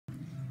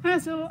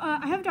So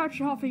I have a Dollar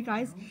Tree haul for you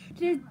guys.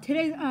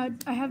 Today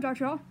I have Dollar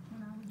Tree haul.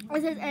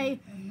 This is a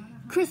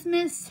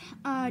Christmas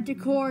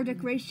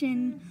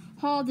decoration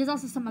haul. There's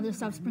also some other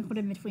stuff sprinkled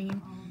in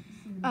between.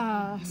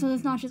 So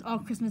it's not just all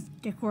Christmas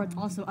decor, it's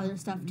also other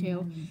stuff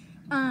too.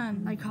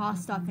 Like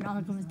cost stuff and all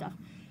that kind of stuff.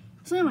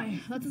 So anyway,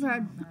 let's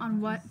start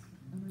on what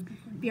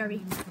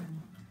BRB.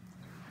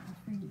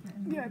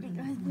 BRB,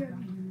 guys,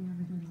 BRB.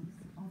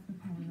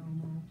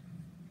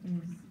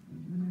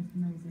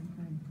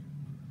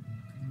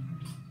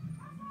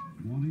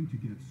 Wanting to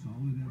get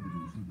solid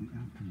evidence of the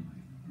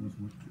afterlife was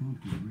what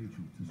prompted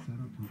Rachel to set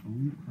up her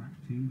own crack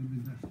team of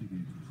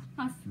investigators.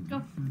 Go.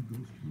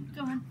 Ghost Hunt.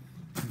 Go on.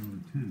 There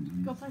are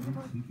 10 Go play the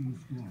board. seeking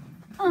squad.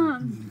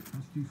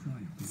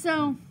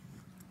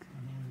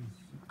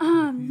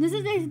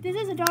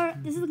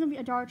 This is gonna be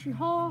a Dollar Tree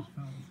haul.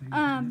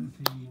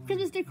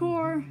 Christmas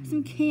decor,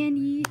 some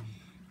candy,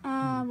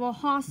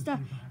 haul stuff,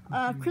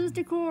 Christmas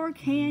decor,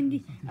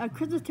 candy,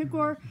 Christmas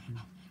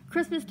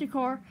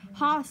decor,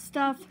 hot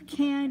stuff,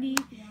 candy,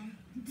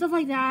 stuff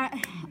like that,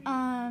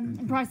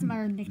 and probably some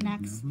other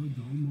knickknacks.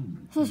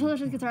 So let's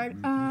just get started.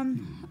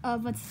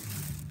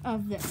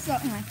 Of this. So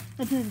anyway,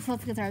 let's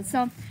get started.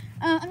 So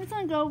I'm just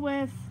gonna go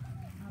with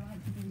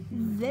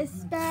this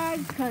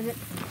bag because it's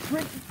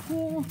pretty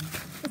cool.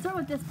 Let's start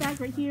with this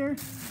bag right here.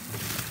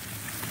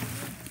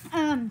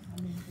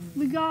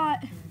 We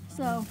got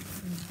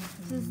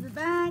this is the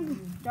bag,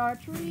 Dollar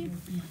Tree.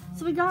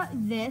 So we got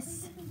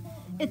this.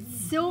 It's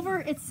silver.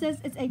 It says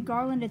it's a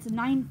garland. It's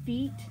 9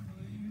 feet.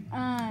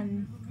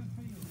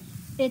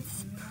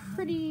 It's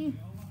pretty.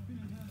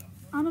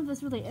 I don't know if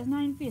this really is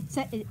 9 feet.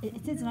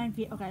 It says 9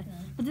 feet. Okay,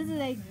 but this is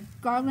a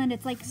garland.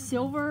 It's like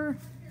silver.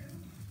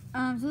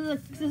 So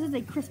this is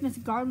a Christmas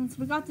garland. So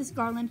we got this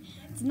garland.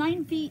 It's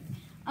 9 feet.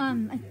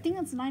 I think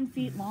it's 9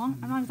 feet long.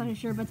 I'm not exactly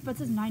sure, but it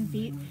says 9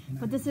 feet.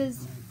 But this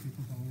is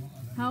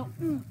how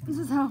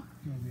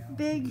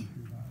big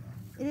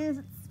it is.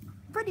 It's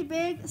pretty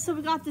big. So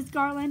we got this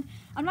garland.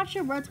 I'm not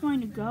sure where it's going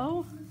to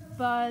go,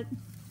 but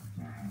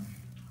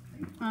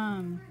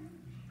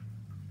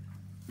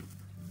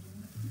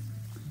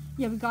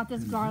yeah, we got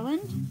this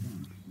garland,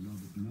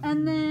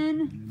 and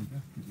then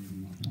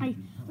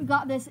we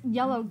got this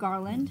yellow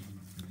garland.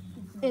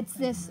 It's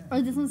this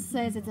one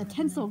says it's a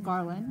tinsel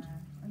garland.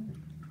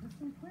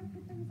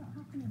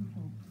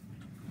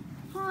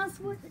 Hans,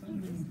 what did you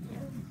just do?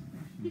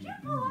 Did you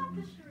pull off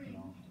the string?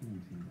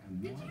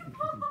 Did you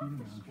pull off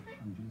the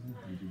string?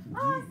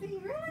 Oh, see,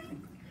 really?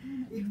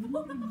 You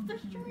pulled off the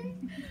string?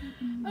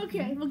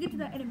 Okay, we'll get to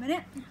that in a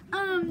minute.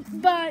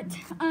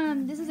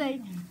 This is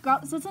a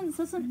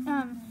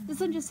this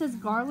one just says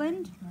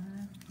garland,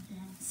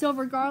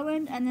 silver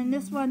garland, and then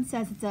this one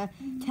says it's a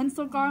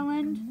tinsel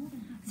garland.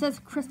 It says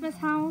Christmas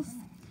house.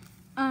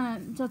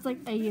 So it's like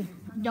a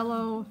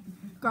yellow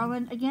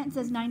garland. Again, it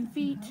says 9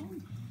 feet.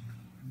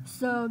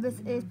 So this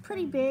is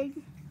pretty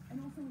big.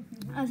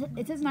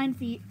 It says 9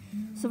 feet.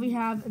 So we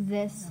have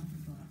this.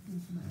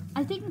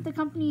 I think the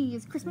company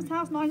is Christmas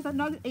House. Not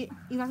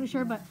exactly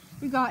sure, but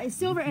we got a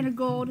silver and a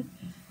gold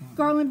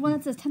garland. One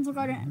that says tinsel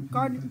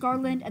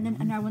garland, and then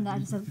another one that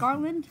just says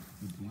garland.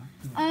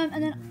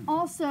 And then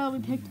also we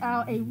picked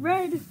out a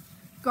red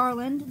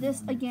garland.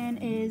 This again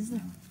is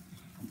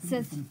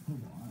says.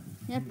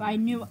 Yep, I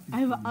knew.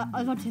 I was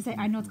about to say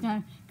I know it's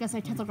gonna say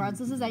tinsel garland.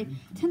 So this is a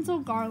tinsel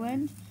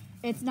garland.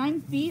 It's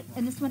 9 feet,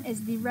 and this one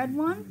is the red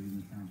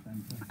one.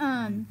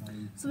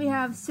 So we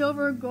have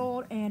silver,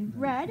 gold, and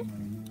red.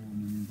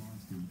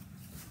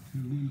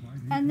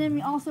 And then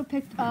we also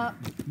picked up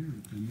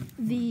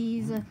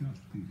these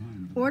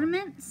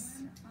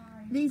ornaments.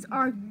 These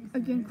are,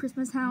 again,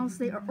 Christmas house.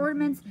 They are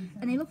ornaments,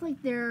 and they look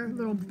like they're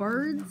little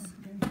birds.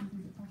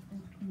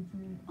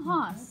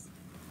 Hoss,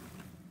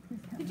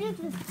 did you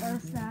just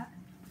burst that?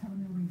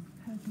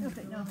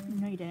 Okay,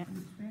 no, you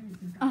didn't.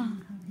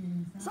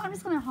 So I'm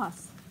just gonna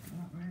Hoss.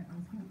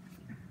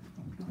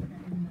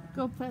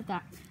 Go put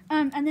that.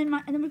 And then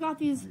we got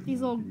these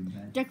little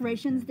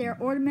decorations. They're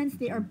ornaments.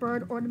 They are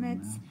bird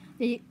ornaments.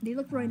 They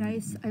look really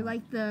nice. I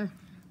like their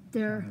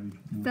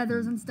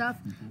feathers and stuff.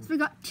 So we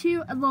got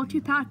a little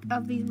 2-pack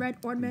of these red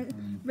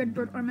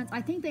bird ornaments.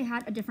 I think they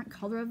had a different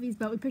color of these,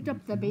 but we picked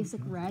up the basic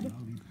red.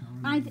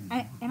 And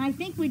I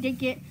think we did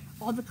get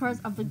all the colors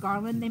of the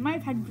garland. They might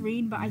have had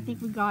green, but I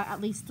think we got at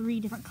least 3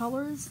 different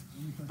colors.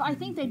 But I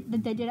think they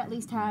did at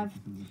least have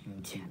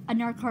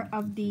another color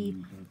of the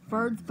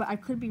birds, but I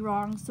could be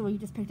wrong, so we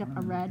just picked up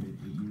a red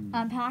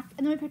pack.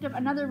 And then we picked up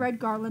another red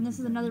garland. This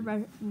is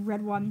another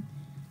red one.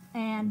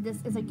 And this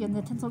is, again,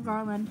 the tinsel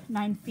garland,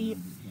 9 feet.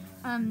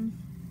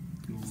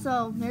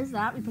 So there's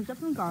that. We picked up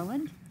some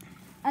garland.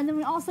 And then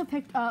we also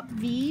picked up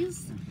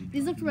these.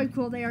 These look really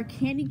cool. They are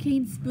candy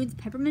cane spoons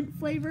peppermint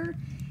flavor.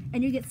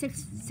 And you get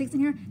six in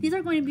here. These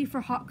are going to be for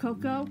hot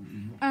cocoa,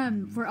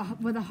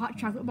 with a hot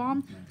chocolate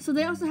bomb. So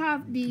they also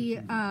have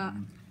the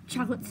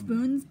chocolate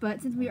spoons,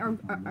 but since we are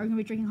going to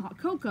be drinking hot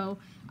cocoa,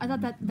 I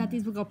thought that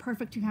these would go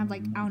perfect to have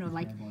like, I don't know,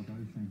 like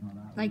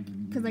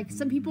because like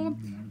some people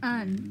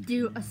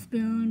do a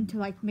spoon to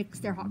like mix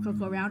their hot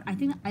cocoa around. I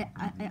think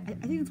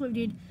that's what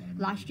we did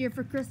last year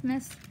for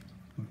Christmas.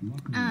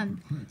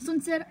 So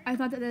instead, I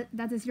thought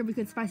that this year we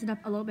could spice it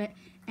up a little bit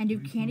and do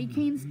candy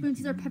cane spoons.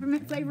 These are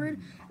peppermint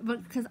flavored,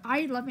 but because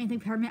I love anything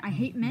peppermint, I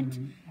hate mint.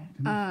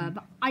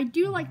 But I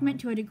do like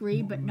mint to a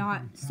degree, but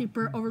not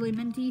super overly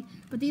minty.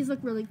 But these look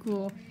really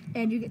cool,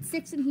 and you get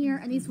 6 in here,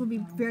 and these will be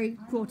very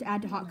cool to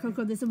add to hot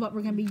cocoa. This is what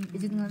we're going to be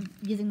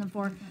using them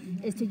for,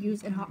 is to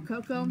use in hot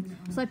cocoa.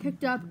 So I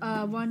picked up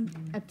a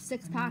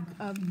 6-pack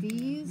of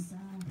these.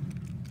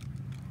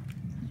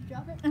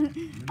 Drop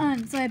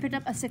it. So I picked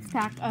up a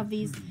 6-pack of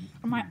these.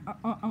 Or my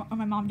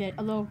mom did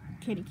a little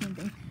candy cane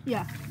thing.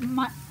 Yeah,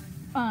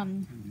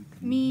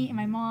 me and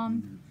my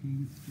mom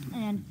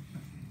and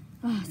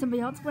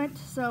somebody else went.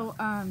 So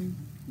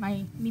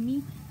my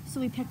Mimi.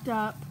 So we picked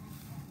up.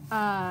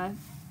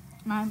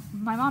 My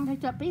mom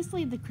picked up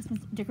basically the Christmas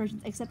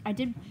decorations, except I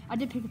did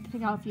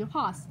pick out a few.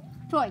 Haas,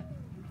 Toy,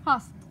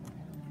 Haas,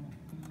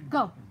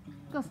 go,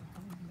 Haas,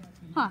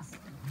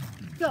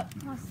 go,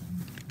 Haas,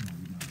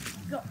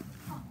 go.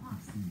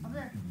 Up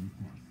there.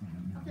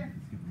 Up there.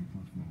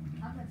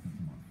 Up there.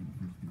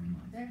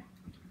 There.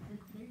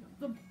 There you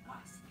go. Good.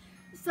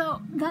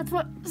 So that's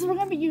what. So we're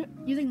gonna be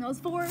using those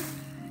for.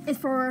 Is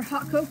for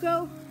hot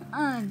cocoa.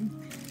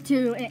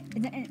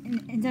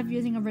 Instead of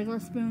using a regular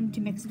spoon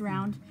to mix it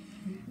around.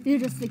 These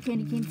are just the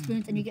candy cane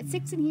spoons, and you get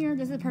 6 in here.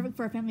 This is perfect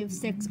for a family of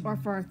 6, or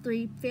for a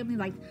 3-family,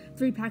 like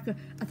 3-pack, a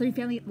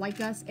 3-family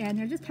like us. And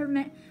they're just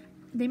peppermint.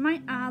 They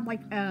might add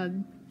like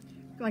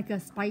a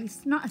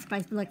spice, not a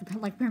spice, but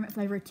like peppermint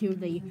flavor to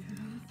the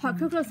hot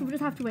cocoa. So we'll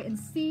just have to wait and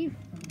see.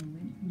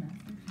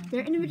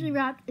 They're individually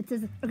wrapped. It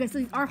says, okay, so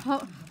these are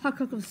hot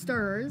cocoa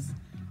stirrers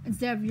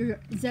instead of your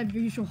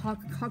usual hot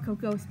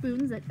cocoa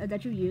spoons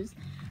that you use.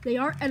 They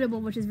are edible,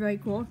 which is very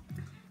cool.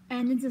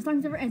 And it's a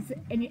stocking stuffer,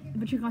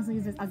 but you can also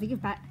use this as a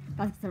gift basket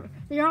stuffer.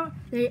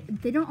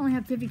 They don't only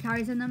have 50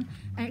 calories in them,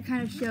 and it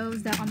kind of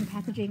shows that on the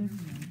packaging.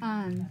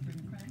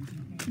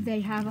 They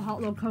have a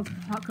hot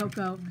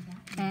cocoa,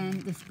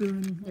 and the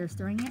spoon they're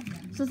stirring it.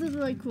 So this is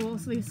really cool.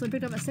 So we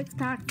picked up a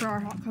 6-pack for our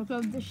hot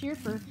cocoa this year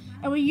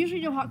and we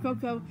usually do hot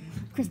cocoa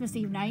Christmas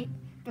Eve night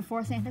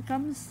before Santa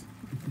comes.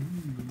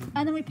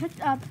 And then we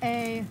picked up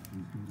a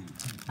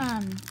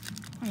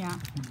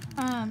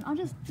I'll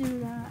just do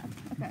that.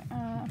 Okay.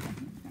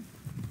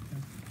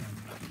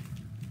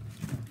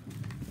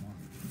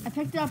 I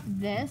picked up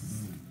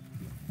this.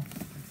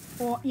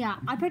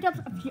 I picked up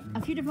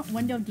a few different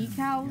window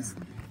decals.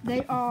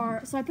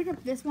 So I picked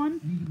up this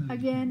one.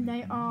 Again,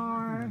 they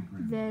are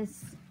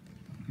this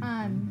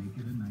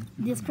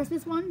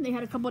Christmas one. They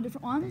had a couple of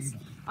different ones.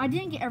 I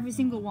didn't get every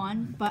single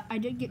one, but I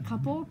did get a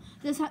couple.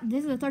 This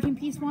is a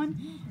 13-piece one,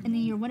 and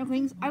then your window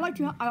clings. I like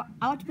to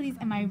put these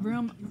in my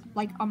room,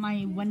 like on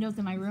my windows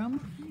in my room,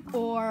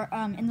 or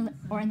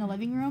in the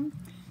living room,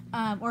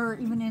 or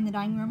even in the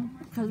dining room,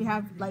 because we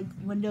have like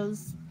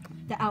windows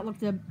that outlook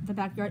the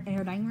backyard and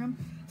our dining room.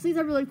 So these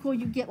are really cool.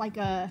 You get like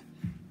a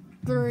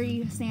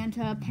glittery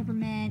Santa,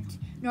 peppermint,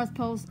 North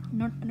Pole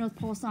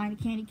sign,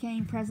 candy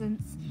cane,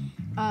 presents,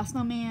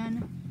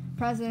 snowman,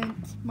 present,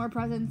 more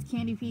presents,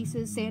 candy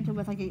pieces, Santa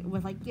with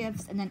like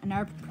gifts, and then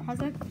another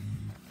present.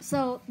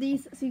 So you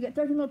get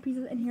 13 little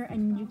pieces in here,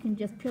 and you can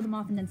just peel them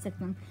off and then stick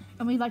them.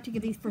 And we like to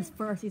get these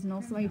for our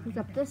seasonal. So I picked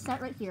up this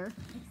set right here,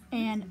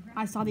 and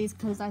I saw these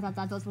because I thought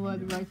that those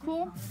would be really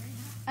cool.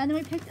 And then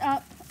we picked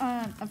up,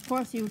 of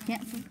course, we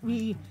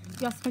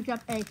also picked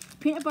up a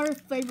peanut butter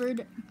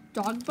flavored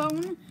dog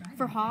bone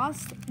for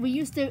Haas. We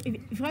used to,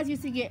 if you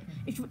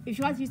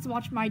guys used to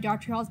watch my Dollar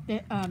Tree hauls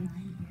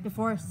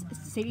before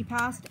Sadie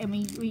passed, and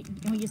we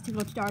used to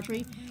go to Dollar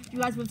Tree, you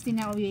guys would have seen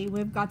that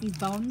we've got these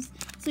bones.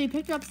 So we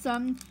picked up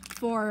some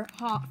for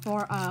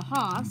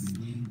Haas.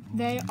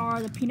 They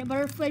are the peanut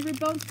butter flavored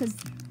bones, because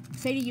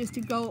Sadie used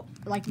to go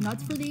like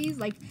nuts for these.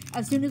 Like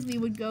as soon as we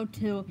would go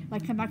to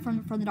come back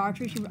from the Dollar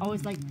Tree, she would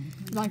always like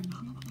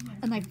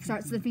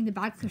start sniffing the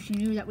bags, because she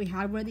knew that we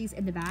had one of these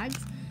in the bags.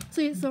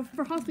 So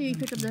for Haas, we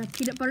picked up the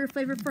peanut butter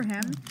flavor for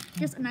him.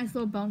 Just a nice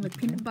little bone with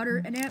peanut butter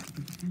in it.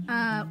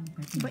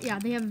 But yeah,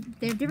 they have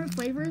different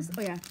flavors.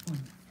 Oh yeah.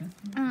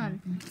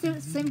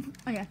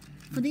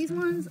 For these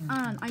ones,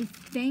 I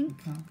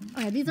think.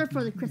 Oh yeah, these are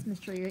for the Christmas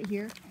tree right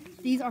here.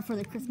 These are for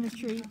the Christmas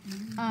tree.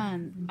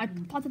 I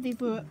thought that these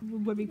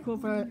would be cool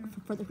for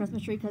the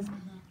Christmas tree, because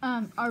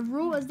our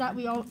rule is that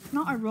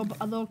not our rule, but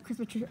a little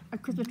Christmas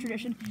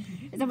tradition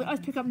is that we always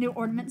pick up new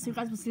ornaments. So you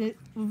guys will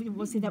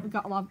see that we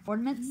got a lot of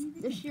ornaments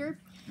this year.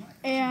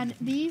 And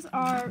they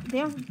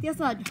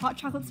also had hot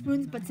chocolate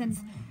spoons, but since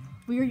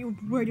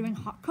we're doing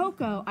hot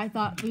cocoa, I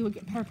thought we would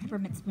get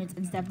peppermint spoons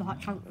instead of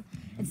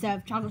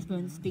chocolate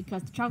spoons,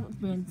 because the chocolate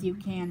spoons you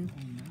can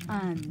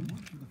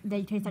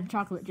they taste like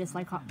chocolate, just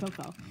like hot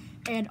cocoa.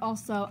 And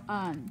also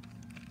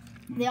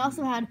they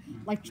also had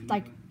like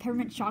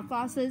peppermint shot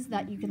glasses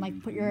that you can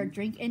like put your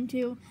drink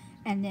into,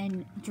 and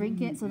then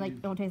drink it. So like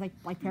it'll taste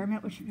like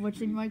peppermint, which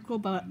is really cool.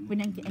 But we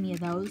didn't get any of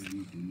those.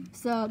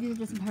 So these are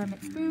just some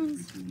peppermint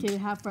spoons to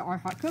have for our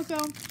hot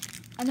cocoa.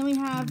 And then we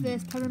have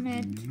this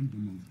peppermint,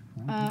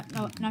 no,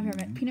 not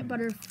peppermint, peanut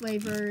butter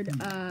flavored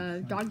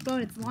dog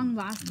bone. It's long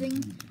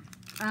lasting.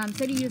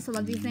 Sadie used to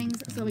love these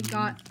things, so we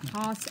got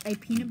Haas a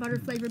peanut butter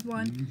flavored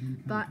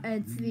one, but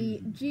it's the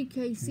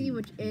GKC,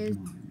 which is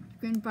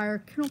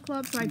Greenbrier Kennel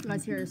Club. Sorry if you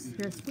guys hear a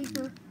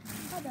squeaker.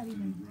 How'd that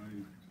even?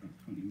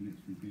 Oh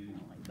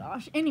my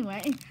gosh.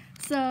 Anyway,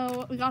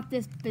 so we got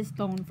this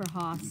bone for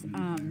Haas,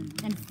 and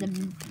it's the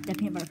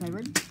peanut butter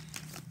flavored.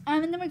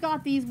 And then we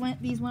got these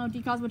window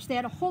decals, which they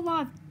had a whole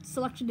lot of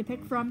selection to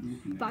pick from,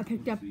 but I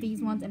picked up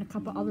these ones and a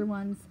couple other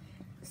ones.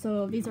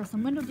 So these are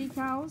some window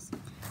decals.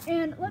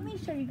 And let me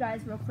show you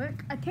guys real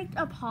quick. I picked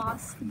up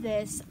Haas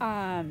this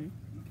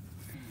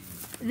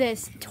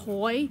this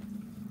toy.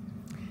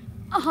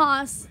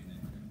 Haas.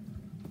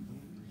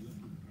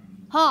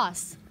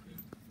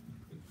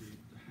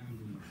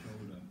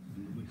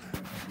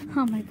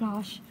 Oh my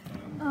gosh.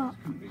 Oh,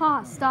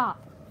 Haas,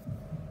 stop.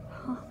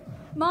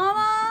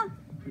 Mama!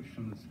 Push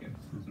some of the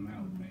skepticism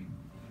out of me.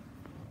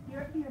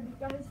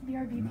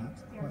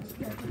 Matt's quest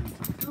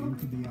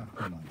into the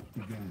afterlife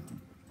began,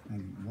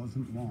 and it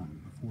wasn't long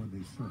before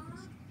they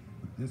surfaced,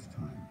 but this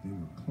time they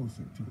were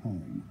closer to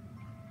home.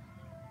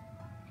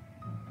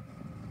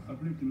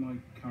 I've lived in my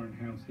current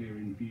house here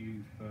in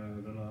View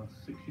for the last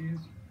 6 years,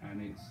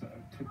 and it's a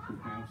typical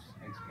house,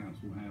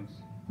 ex-council house.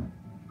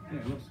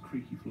 Yeah, lots of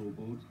creaky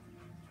floorboards,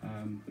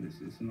 but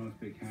it's a nice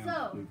big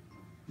house with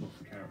lots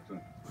of character.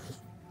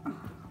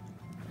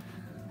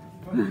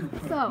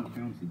 So,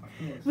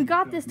 we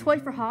got this toy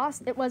for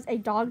Haas. It was a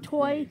dog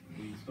toy.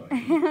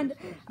 And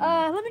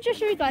let me just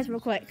show you guys real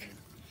quick.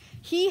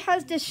 He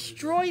has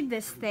destroyed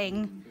this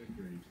thing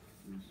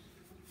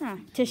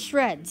to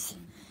shreds.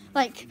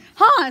 Like,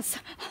 Haas!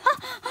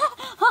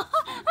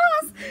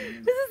 Haas!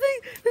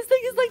 This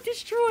thing is like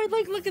destroyed.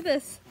 Like, look at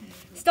this.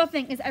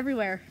 Stuffing is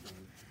everywhere.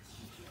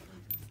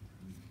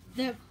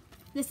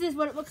 This is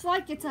what it looks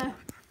like. It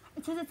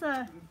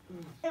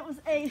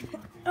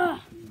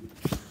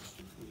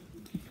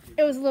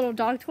was a little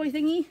dog toy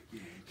thingy.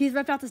 He's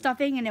ripped out the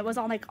stuffing and it was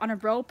on a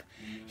rope.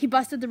 He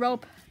busted the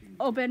rope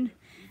open,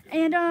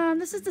 and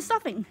this is the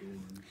stuffing.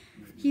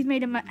 He's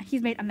made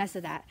a mess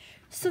of that.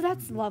 So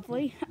that's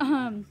lovely.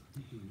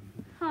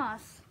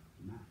 Haas.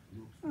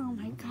 Oh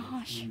my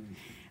gosh.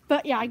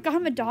 But yeah, I got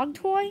him a dog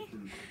toy,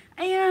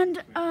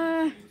 and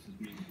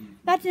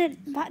that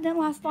didn't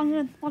last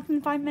longer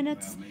than 5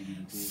 minutes.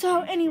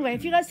 So anyway,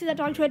 if you guys see that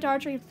dog toy at Dollar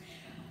Tree,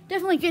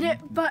 definitely get it.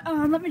 But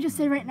let me just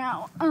say right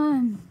now,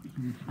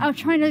 I was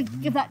trying to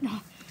give that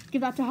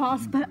to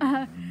Haas,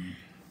 but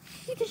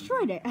he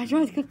destroyed it. I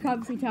tried to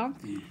obviously tell.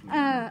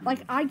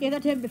 Like, I gave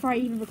that to him before I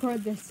even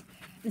recorded this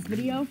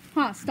video.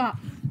 Haas, stop.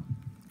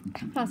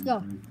 Haas,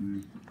 go.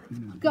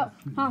 Go.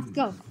 Haas,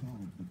 go.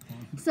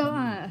 So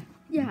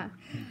yeah,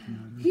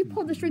 he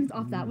pulled the strings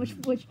off that, which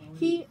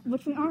we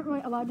aren't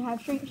really allowed to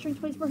have string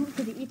toys for him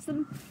because he eats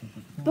them.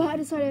 But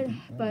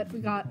we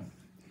got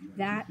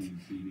that,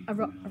 a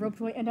rope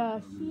toy, and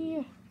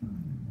he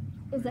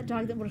is that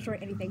dog that will destroy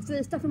anything. So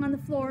there's stuffing on the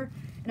floor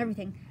and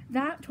everything.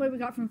 That toy we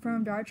got from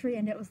Dollar Tree,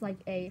 and it was like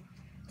I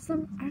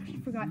actually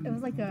forgot, it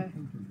was like a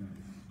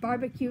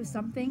barbecue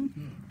something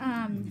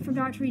from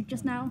Dollar Tree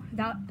just now.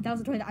 That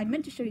was a toy that I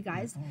meant to show you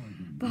guys,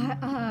 but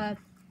I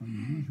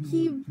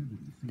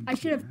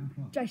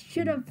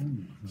should have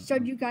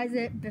showed you guys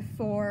it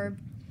before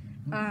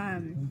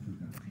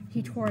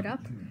he tore it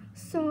up.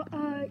 So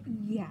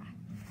yeah.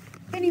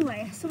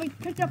 Anyway, so we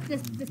picked up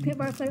this peanut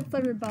butter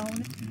flavored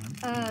bone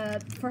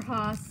for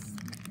Haas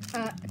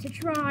to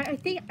try. I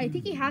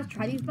think he has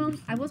tried these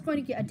bones. I was going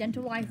to get a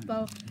Dental Life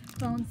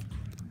bones.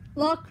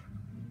 Look,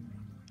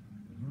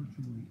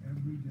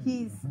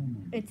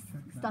 it's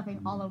stuffing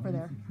all over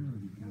there.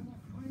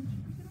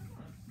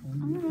 I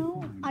don't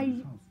know.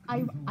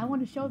 I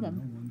want to show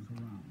them.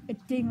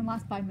 It didn't even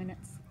last 5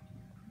 minutes.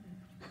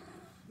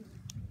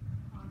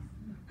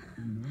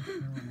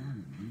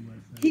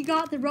 He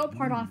got the rope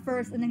part off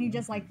first, and then he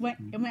just like went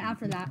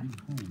after that.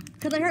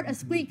 Cause I heard a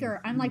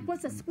squeaker. I'm like,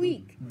 what's a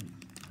squeak?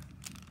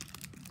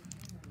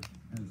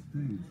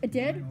 It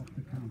did?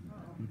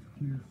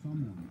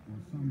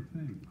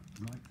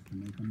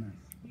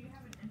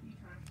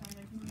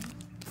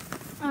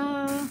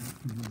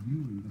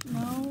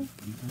 No.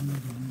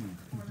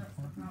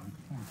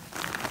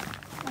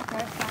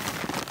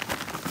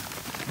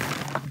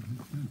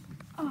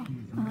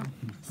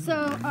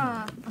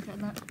 Okay, okay,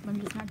 let me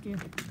just have to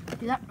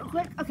do that real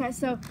quick. Okay,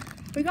 so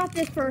we got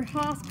this for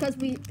Haas because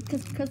we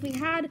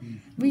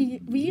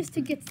used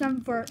to get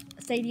some for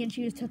Sadie, and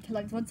she used to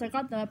like one. So I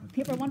got the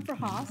paper one for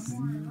Haas.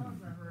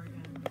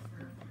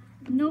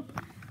 Nope.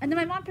 And then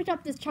my mom picked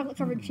up this chocolate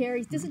covered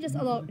cherries. This is just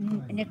a little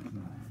nick.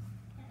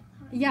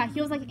 Yeah,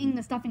 he was like eating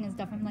the stuffing and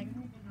stuff. I'm like.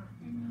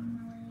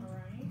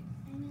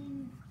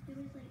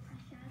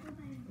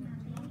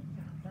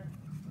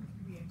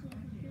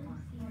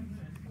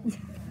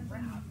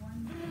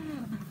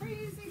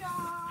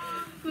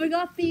 We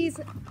got these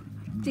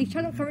these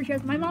chocolate covered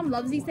cherries. My mom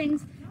loves these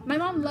things. My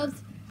mom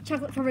loves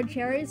chocolate covered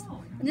cherries.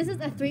 And this is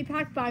a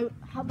 3-pack by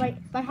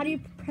how do you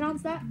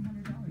pronounce that?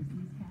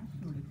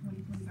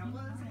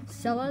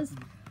 Sellas.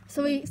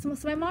 So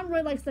my mom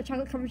really likes the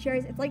chocolate covered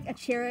cherries. It's like a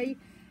cherry,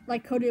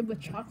 like coated with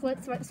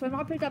chocolate. So my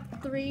mom picked up a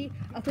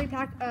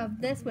 3-pack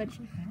of this, which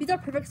these are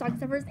perfect stocking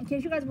stuffers. In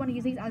case you guys want to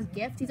use these as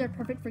gifts, these are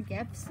perfect for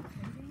gifts,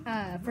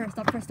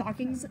 for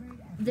stockings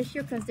this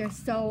year because they're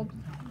so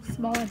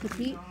small and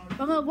petite.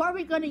 Mama, what are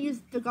we going to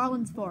use the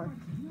garlands for?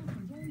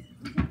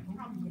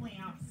 Probably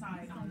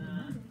outside on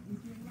the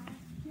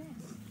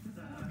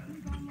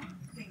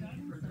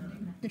thingy for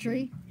The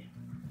tree?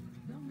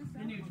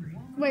 the new tree.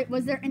 Wait,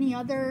 was there any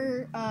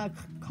other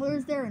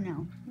colors there or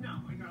no? No,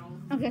 I got all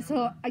of Okay,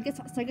 so I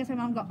guess my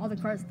mom got all the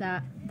colors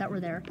that were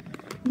there.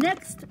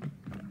 Next,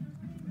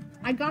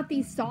 I got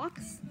these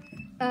socks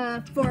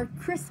for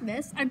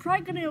Christmas. I'm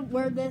probably gonna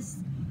wear this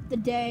the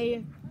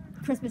day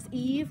Christmas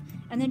Eve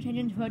and then change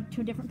into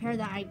to a different pair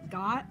that I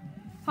got.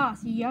 So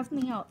you have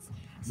something else.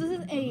 So this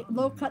is a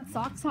low cut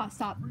sock. Stop.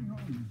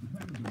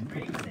 Are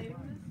you saving this?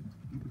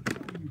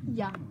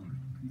 Yeah.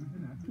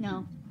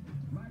 No.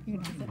 You're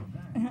gonna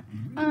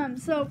have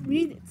it.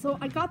 So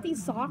I got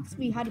these socks.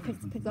 We had to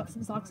pick up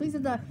some socks. So these are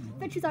the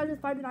fit shoe sizes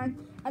 5 to 9,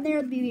 and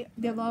they're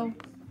below.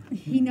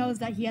 He knows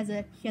that he has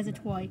a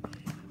toy.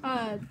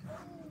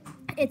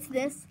 It's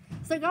this.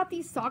 So I got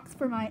these socks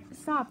for my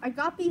stop. I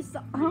got these.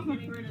 Are you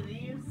getting rid of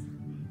these?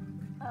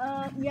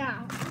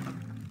 Yeah.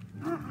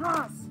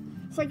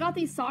 So I got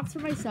these socks for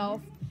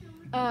myself,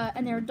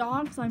 and they're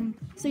dogs.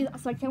 So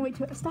I can't wait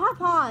to stop.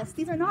 Haas,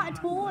 these are not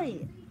a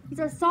toy. These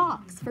are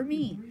socks for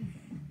me.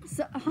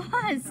 So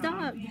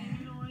stop.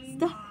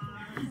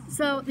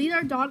 So these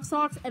are dog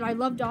socks, and I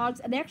love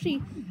dogs. And they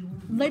actually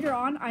later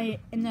on,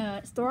 in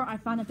the store I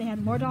found that they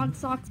had more dog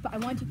socks, but I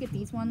wanted to get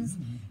these ones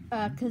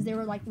because they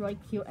were like really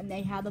cute, and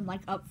they had them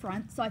like up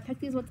front. So I picked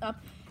these ones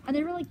up, and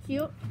they're really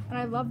cute, and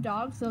I love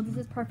dogs. So this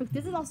is perfect.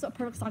 This is also a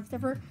perfect sock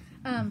stuffer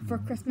for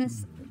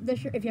Christmas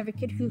this year. If you have a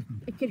kid who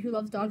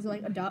loves dogs, or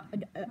like a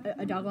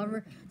dog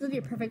lover, this would be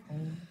a perfect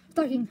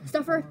stocking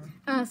stuffer.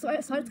 So I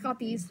just got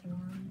these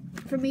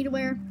for me to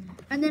wear.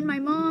 And then my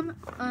mom,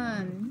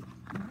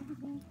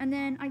 and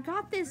then I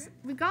got this,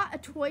 we got a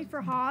toy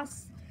for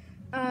Haas,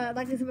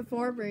 like I said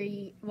before,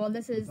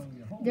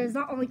 there's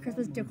not only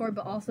Christmas decor,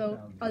 but also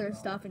other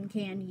stuff and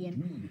candy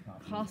and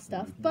Haas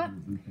stuff, but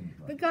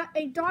we got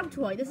a dog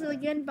toy. This is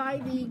again by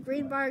the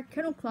Greenbrier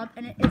Kennel Club,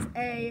 and it is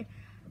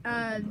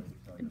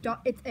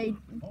it's a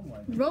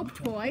rope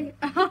toy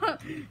that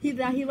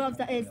he loves,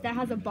 that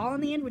has a ball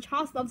in the end, which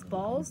Haas loves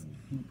balls,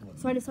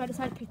 so I decided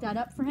to pick that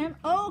up for him.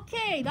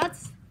 Okay,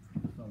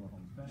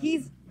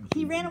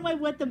 he ran away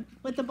with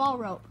the ball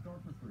rope.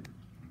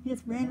 He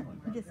just ran.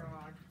 That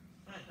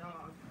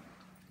dog.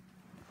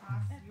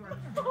 You are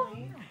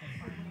totally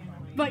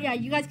But yeah,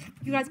 you guys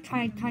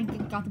kind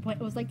of got the point.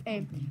 It was like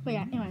but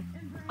yeah. Anyway,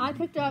 I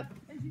picked up.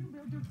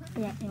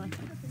 Yeah. Anyway,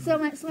 so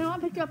my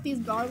mom picked up these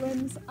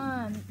garlands.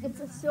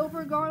 It's a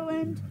silver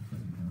garland.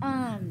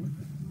 And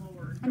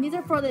these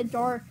are for the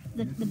door,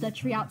 the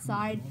tree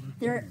outside.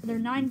 They're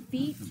 9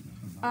 feet.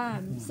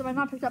 So my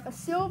mom picked up a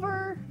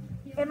silver.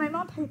 And my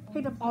mom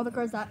picked up all the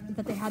colors that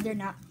they had there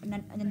now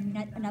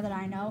that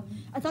I know.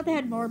 I thought they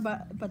had more,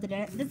 but they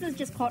didn't. This is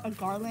just called a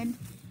garland,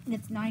 and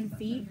it's 9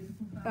 feet.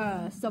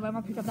 So my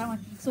mom picked up that one.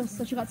 So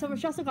she got silver.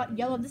 She also got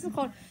yellow. This is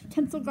called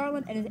tinsel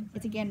garland, and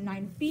it's again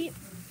 9 feet.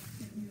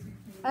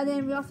 And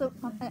then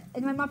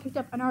my mom picked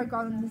up another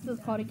garland. This is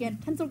called again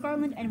tinsel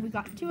garland, and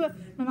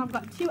my mom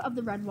got 2 of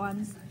the red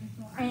ones.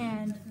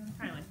 And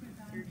kind of like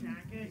your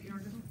jacket. You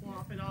don't just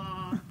flop it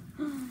off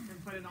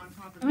and put it on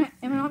top of it.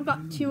 and my mom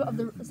got 2 of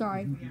the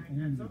sorry. Yeah,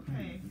 it's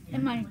okay.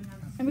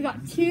 And we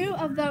got 2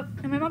 of the,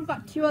 and my mom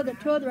got 2 of the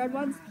red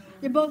ones.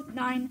 They're both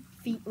 9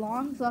 feet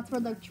long, so that's for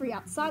the tree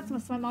outside. So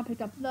my mom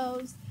picked up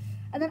those.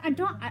 And then I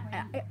don't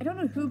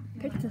know who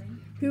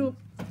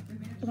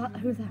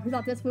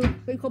thought this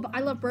would be cool, but I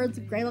love birds.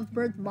 Gray loves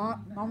birds.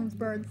 Mom loves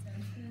birds.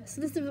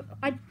 So this is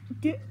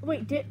did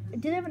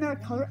they have another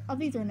color of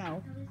these or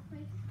no?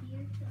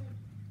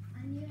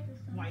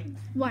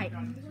 White.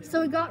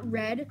 So we got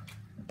red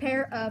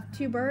pair of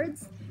 2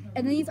 birds,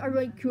 and these are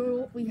really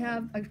cool. We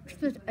have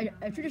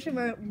a tradition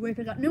where we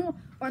pick out new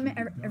ornament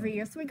every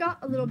year, so we got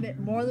a little bit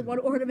more than one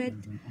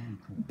ornament.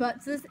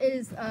 But so this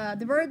is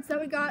the birds that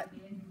we got,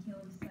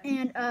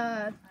 and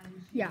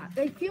yeah,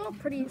 they feel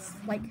pretty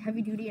like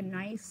heavy duty and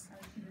nice.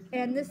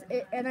 And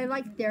and I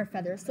like their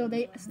feathers. So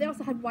they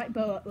also had white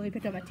boa. We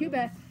picked up a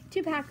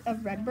 2-pack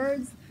of red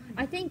birds.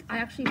 I think I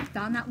actually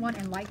found that one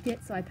and liked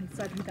it, so I picked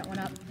that one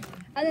up.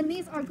 And then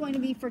these are going to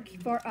be for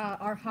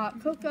our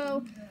hot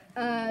cocoa.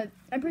 I'm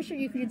pretty sure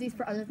you could use these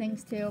for other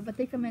things too, but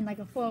they come in like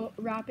a full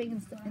wrapping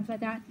and stuff like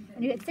that.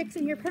 And you get 6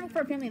 in here, perfect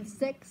for a family of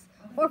 6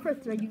 or for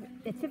 3.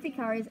 It's 50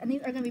 calories, and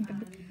these are going to be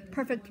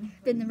perfect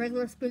than the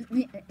regular spoons.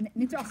 And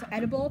these are also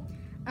edible.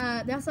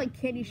 They also like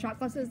candy shot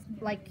glasses,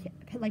 like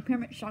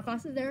pyramid shot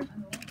glasses there.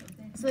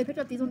 So I picked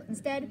up these ones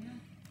instead.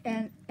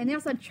 and they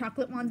also had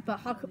chocolate ones, but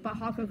hot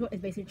cocoa is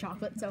basically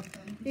chocolate. So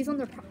these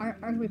ones are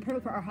going to be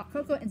perfect for our hot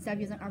cocoa instead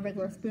of using our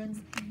regular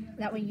spoons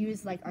that we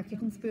use, like our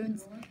kitchen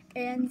spoons.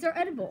 And these are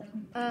edible.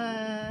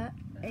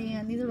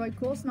 And these are really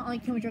cool. So not only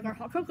can we drink our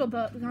hot cocoa,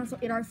 but we can also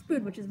eat our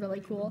spoon, which is really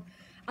cool.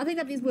 I think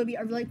that these would be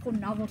a really cool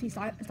novelty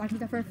stocking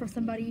stuffer for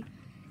somebody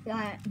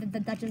that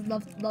just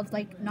loves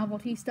like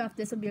novelty stuff.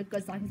 This would be a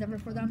good stocking stuffer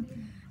for them.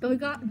 But we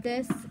got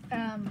this,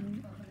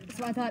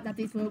 so I thought that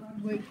these were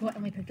really cool,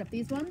 and we picked up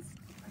these ones.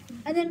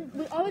 And then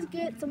we always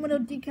get some window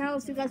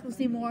decals, so you guys will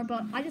see more,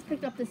 but I just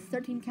picked up this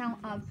 13 count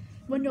of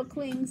window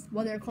clings,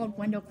 well, they're called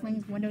window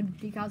clings, window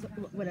decals,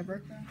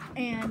 whatever.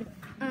 And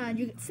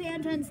you get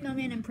Santa and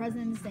snowman and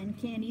presents and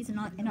candies and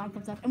all kinds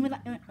of stuff. And we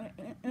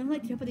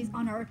like to put these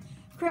on our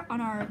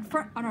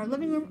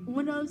living room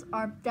windows,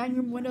 our dining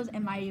room windows,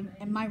 and my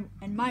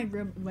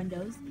room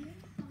windows.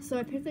 So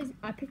I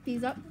picked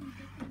these up,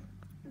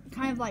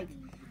 kind of like,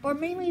 or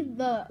mainly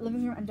the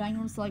living room and dining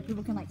room, so like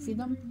people can like see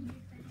them.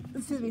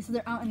 Excuse me, so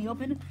they're out in the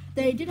open.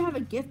 They did have a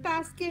gift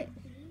basket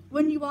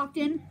when you walked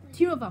in,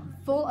 2 of them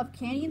full of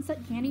candy and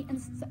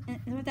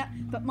like that.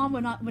 But Mom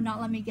would not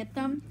let me get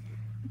them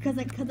because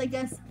I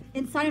guess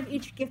inside of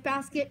each gift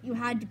basket you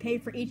had to pay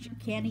for each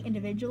candy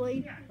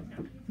individually. Yeah,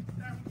 no,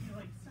 that would be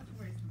like such a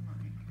waste of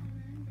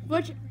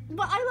money.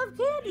 But I love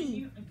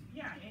candy.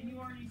 And you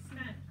already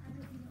spent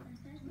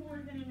more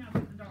than enough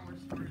at the dollar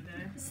store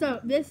today. So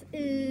this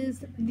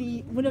is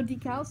the window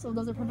decals. So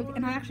those are perfect.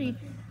 And I actually,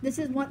 this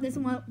is one of the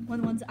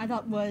ones I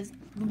thought was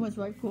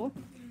really cool.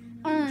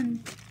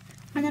 And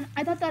then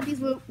I thought that these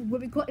would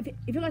be cool if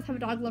you guys have a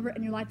dog lover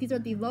in your life. These are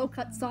the low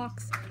cut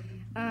socks.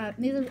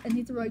 These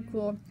are really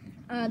cool.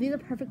 These are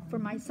perfect for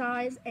my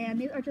size, and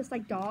these are just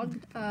like dog.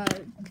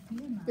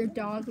 They're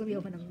dog. Let me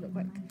open them real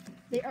quick.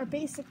 They are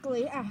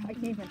basically I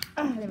can't even.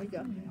 There we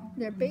go.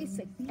 They're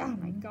basic. Oh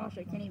my gosh,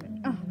 I can't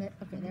even.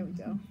 Okay, there we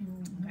go.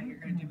 Okay, you're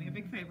gonna do me a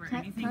big favor.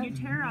 Anything you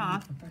tear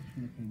off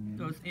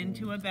goes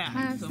into a bag.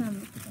 Have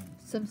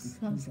some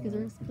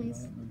scissors,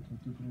 please.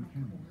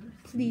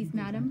 Please,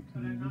 madam.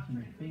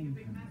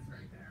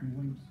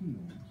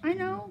 I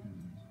know.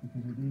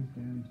 Because it is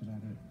down to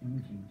that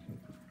imaging chip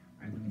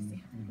within the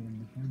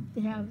camera.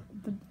 They have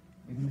the.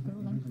 It is a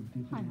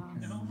digital Hi,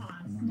 Haas.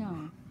 camera.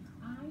 No.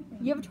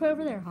 You have a toy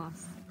over there,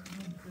 Haas.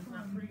 It's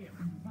not for you.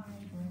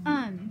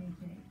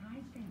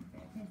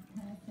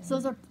 So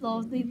those are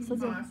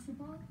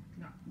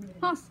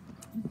Haas.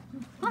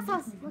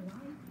 Haas.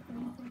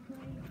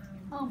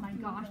 Oh my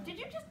gosh! Did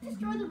you just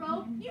destroy the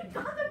rope? You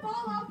got the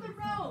ball off the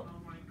rope.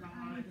 Oh my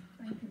god.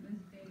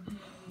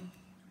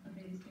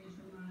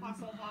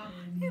 Hustle hop.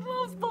 He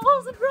loves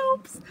balls and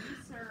ropes.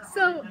 Sir,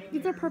 So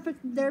these are perfect.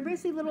 They're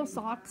basically little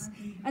socks,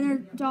 and they're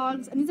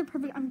dogs, and these are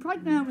perfect. I'm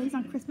probably gonna release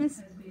on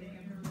Christmas.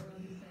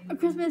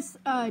 Christmas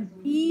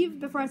Eve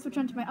before I switch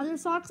on to my other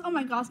socks. Oh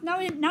my gosh! Now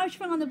it's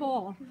showing on the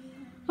ball.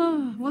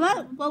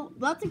 Well,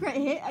 that's a great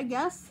hit, I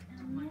guess.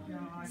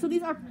 So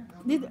these are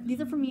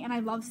for me, and I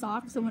love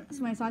socks. So when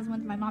I saw these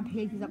ones, my mom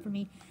picked these up for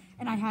me,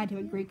 and I had to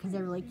agree because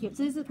they're really cute.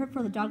 So this is perfect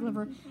for the dog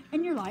lover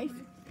in your life.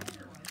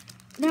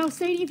 Now,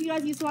 Sadie, if you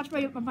guys used to watch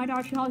my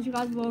Dollar Tree hauls, you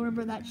guys will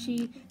remember that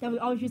we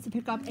always used to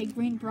pick up a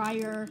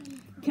Greenbrier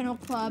Kennel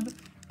Club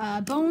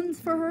bones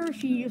for her.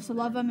 She used to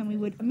love them, and we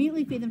would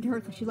immediately feed them to her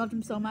because she loved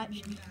them so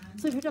much.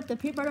 So we picked up the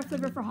peanut butter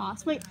flavor for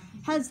Haas. Wait,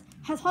 has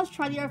Haas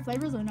tried the other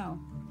flavors or no?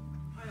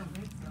 I don't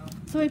think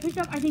so. So we picked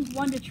up, I think,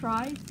 one to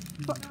try. No,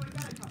 we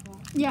got a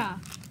couple. Yeah,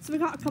 so we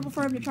got a couple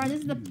for him to try.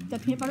 This is the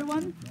peanut butter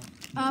one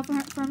for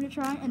him to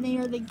try, and they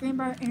are the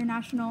Greenbrier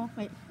International,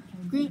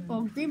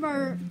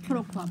 Greenbrier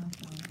Kennel Club.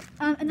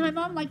 And then my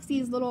mom likes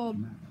these little,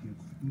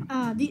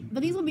 but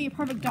these will be a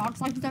perfect dog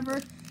socks ever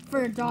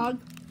for a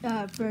dog,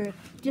 for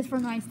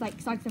nice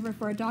like socks ever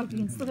for a dog. You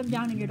can slip them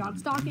down in your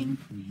dog's stocking.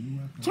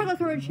 Chocolate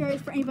covered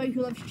cherries for anybody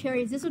who loves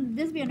cherries. This would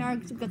be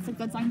another good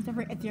stocking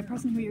stuffer if the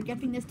person who you're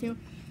gifting this to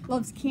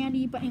loves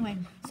candy. But anyway,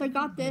 so I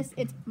got this.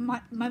 It's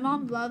my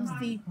mom loves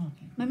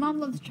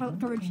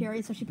chocolate covered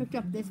cherries, so she picked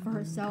up this for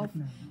herself.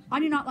 I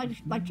do not like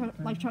chocolate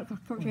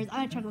covered cherries. I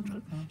like chocolate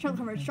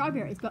covered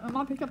strawberries, but my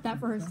mom picked up that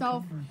for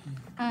herself.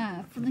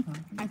 I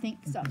think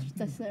so.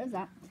 There's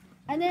that.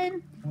 And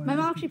then my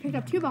mom actually picked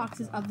up 2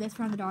 boxes of this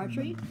from the Dollar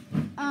Tree.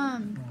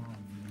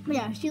 But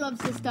yeah, she loves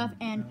this stuff,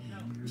 and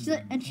she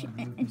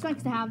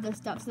likes to have this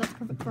stuff, so that's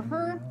perfect for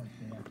her.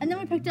 And then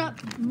we picked up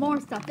more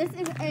stuff. This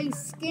is a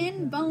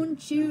Skin Bone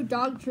Chew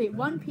dog treat,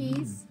 1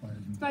 piece.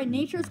 It's by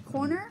Nature's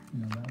Corner,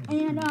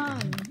 and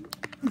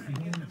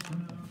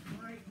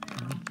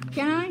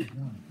can I?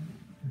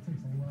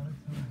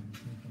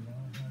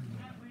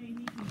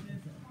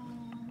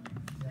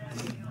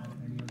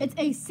 It's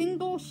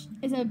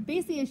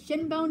basically a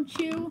shin bone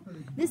chew.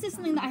 This is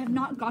something that I have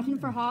not gotten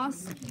for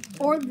Haas,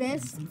 or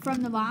this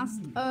from the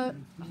last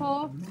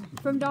haul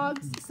from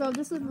dogs. So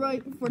this is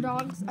really for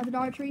dogs at the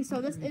Dollar Tree. So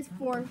this is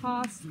for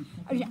Haas.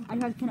 I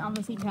can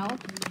obviously tell.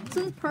 So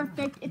this is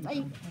perfect.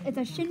 It's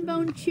a shin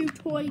bone chew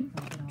toy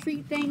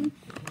treat thing.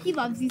 He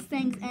loves these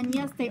things, and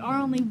yes, they are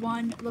only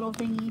one little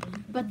thingy.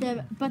 But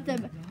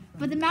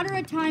the matter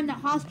of time that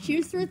Haas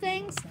chews through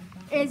things,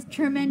 is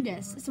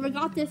tremendous. So we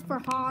got this for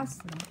Haas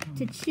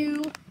to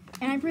chew,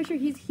 and I'm pretty sure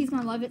he's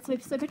gonna love it. So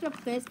I picked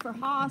up this for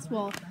Haas.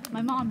 Well,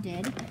 my mom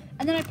did,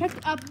 and then I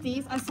picked up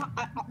these. I saw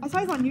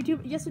this on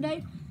YouTube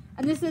yesterday,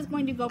 and this is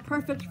going to go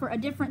perfect for a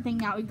different thing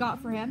that we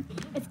got for him.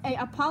 It's a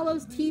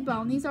Apollo's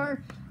T-bone. These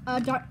are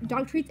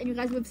dog treats, and you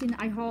guys would have seen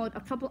I hauled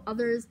a couple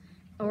others,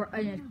 or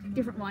a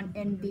different one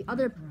in the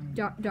other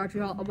dog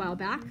treat haul a while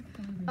back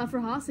for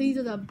Haas. So these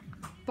are the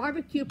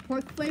barbecue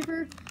pork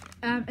flavor,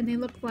 and they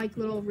look like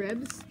little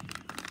ribs.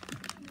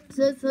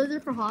 So those are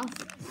for Haas.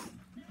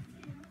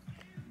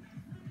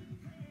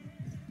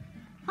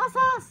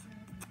 Haas,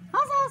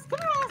 come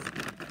here,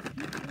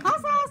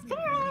 Haas, come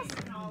here, Haas.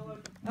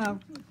 Oh.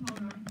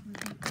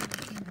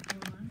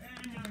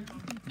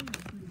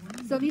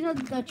 So these are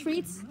the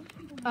treats.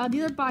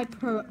 These are by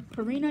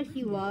Purina.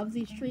 He loves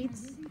these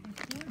treats.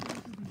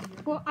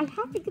 Well, I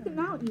have to get them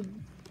out,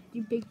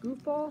 you big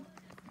goofball.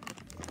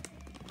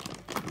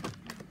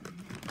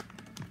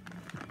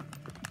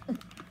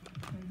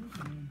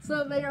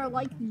 So they are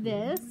like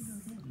this.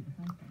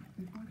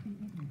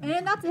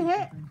 And that's a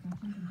hit.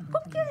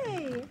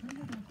 Okay.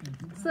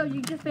 So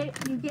you get a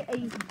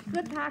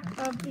good pack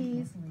of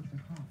these.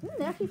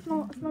 They actually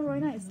smell really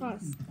nice.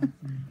 Haas.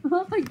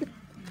 Oh my god.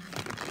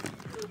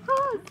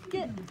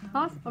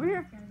 Haas, over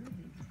here.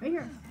 Right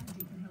here.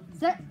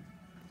 Sit.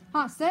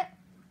 Haas, sit.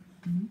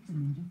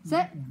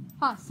 Sit.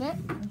 Haas, sit.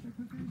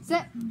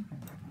 Sit.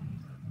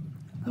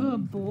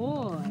 Good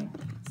boy.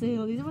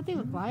 So these are what they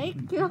look like.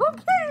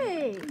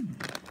 Okay.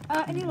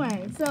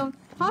 Anyway, so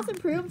Haas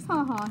improves,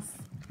 huh, Haas?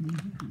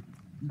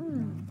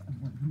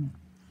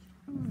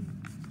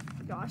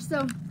 Gosh,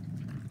 so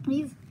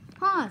these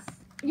Haas,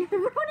 you're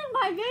ruining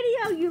my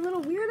video, you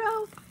little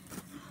weirdo.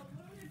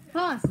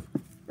 Haas,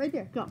 right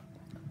there, go.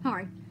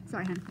 Sorry,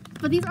 hon.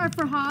 But these are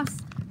for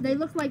Haas. They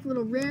look like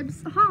little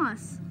ribs.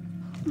 Haas,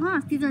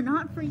 these are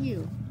not for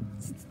you.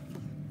 Stop,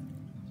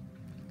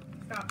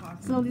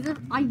 Haas. So these are,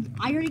 I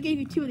already gave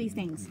you 2 of these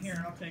things. Here,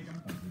 I'll take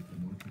them.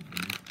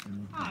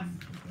 Haas,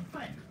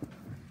 what?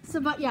 So,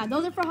 but yeah,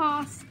 those are for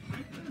Haas. I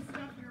could have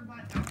stuffed your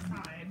butt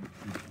outside.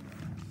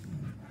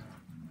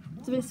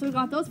 So we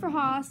got those for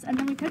Haas, and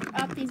then we picked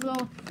up these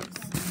little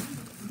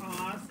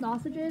Haas.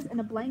 sausages and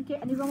a blanket,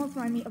 and these almost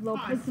remind me of little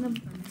pigs in a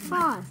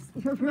Haas.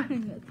 You're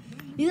ruining it.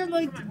 These are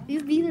like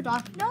these are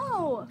dogs.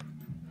 No.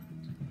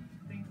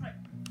 Things like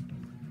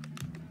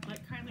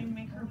kindly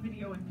make her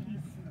video in peace.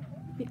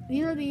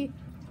 These are the. Keep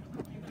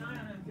an eye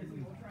on them because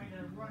he will try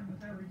to run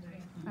with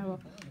everything. I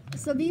will.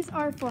 So these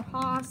are for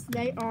Haas.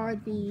 They are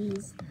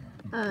these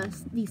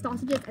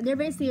sausages, and they're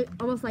basically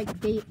almost like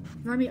they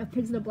remind me of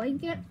pigs in a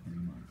blanket.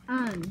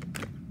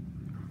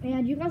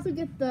 And you also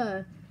get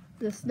the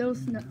snow.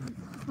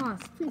 Haas,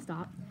 please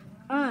stop.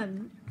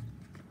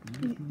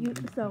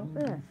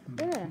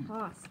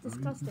 Haas,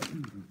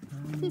 disgusting.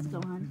 Please go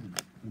on.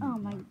 Oh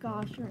my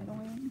gosh, you're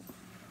annoying.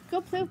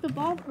 Go play with the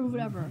ball or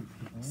whatever.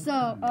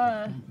 So,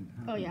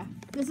 oh yeah,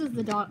 this is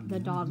the dog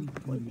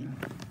toy thing.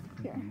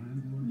 Here,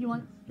 you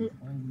want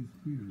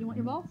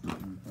your ball?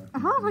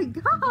 Oh my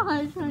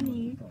gosh,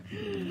 honey.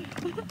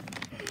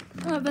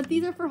 But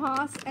these are for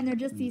Haas, and they're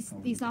just these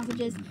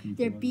sausages.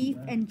 They're beef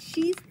and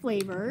cheese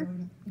flavor,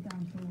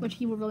 which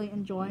he will really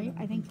enjoy.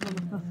 I think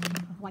he'll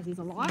like these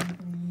a lot.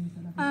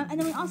 And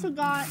then we also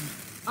got,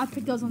 I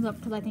picked those ones up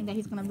because I think that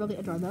he's gonna really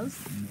enjoy those.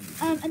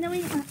 And then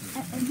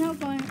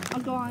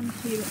I'll go on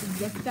to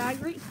this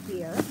bag right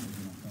here.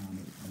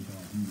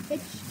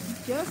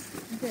 It's just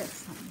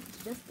this, honey.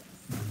 Just this.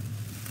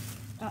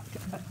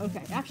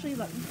 Okay, actually,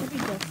 let me just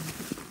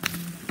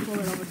pull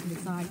it over to the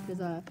side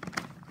because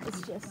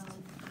it's just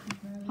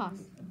Haas.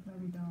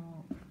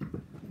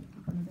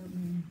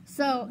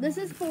 So this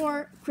is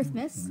for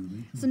Christmas.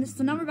 So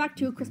now we're back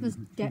to Christmas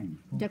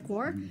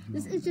decor.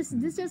 This just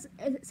it says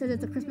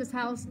it's a Christmas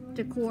house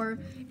decor.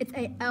 It's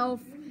a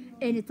elf,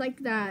 and it's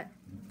like that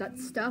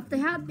stuff. They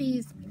have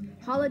these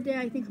holiday,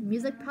 I think,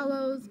 music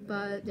pillows,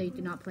 but they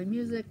do not play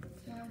music.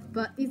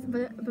 But these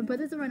are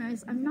very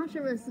nice. I'm not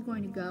sure where this is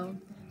going to go.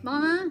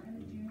 Mama,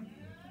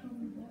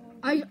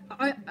 are you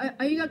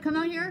gonna come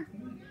out here?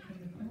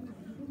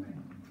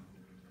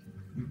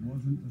 It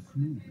wasn't the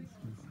smoothest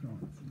of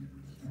starts.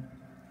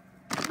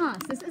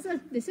 Haas,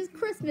 this is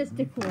Christmas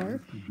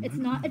decor. It's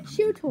not a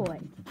chew toy.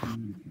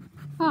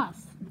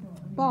 Haas,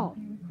 ball,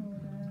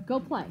 go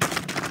play.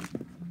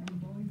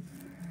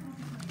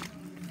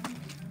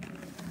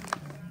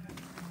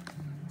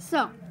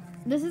 So,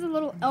 this is a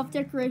little elf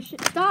decoration.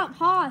 Stop,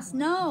 Haas,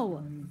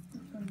 no.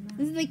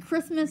 This is a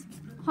Christmas.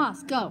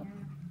 Haas, go.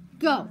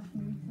 Go.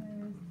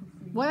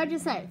 What did I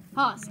just say?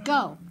 Haas,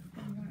 go.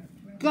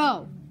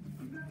 Go.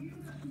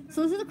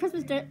 So this is a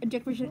Christmas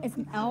decoration. It's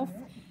an elf.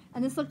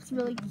 And this looks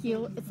really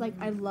cute. It's like,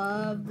 I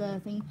love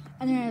the thing.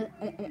 And then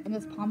and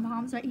there's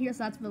pom-poms right here,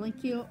 so that's really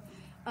cute.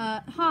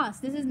 Haas,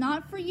 this is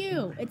not for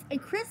you. It's a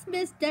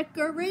Christmas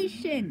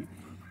decoration.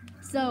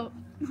 So,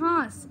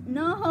 Haas,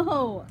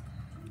 no.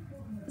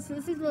 So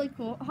this is really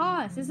cool.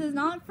 Haas, this is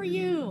not for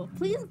you.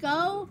 Please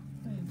go.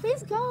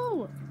 Please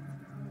go.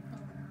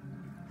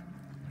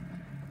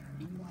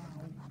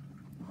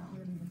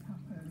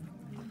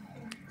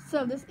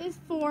 So this is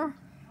for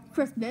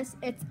Christmas.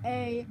 It's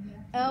a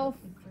elf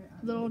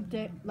little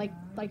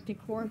like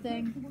decor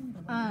thing,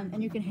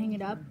 and you can hang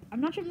it up. I'm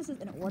not sure if this is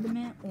an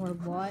ornament or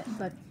what,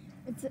 but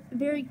it's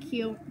very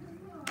cute.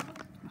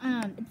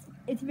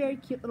 It's very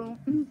cute little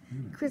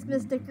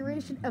Christmas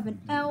decoration of an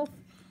elf.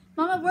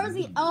 Mama, where's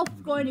the elf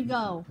going to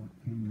go? What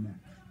came next?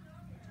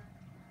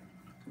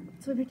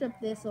 So we picked up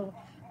this little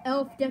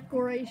elf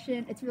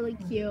decoration. It's really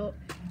cute.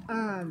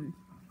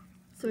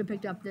 So we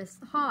picked up this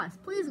Haas.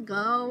 Please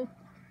go.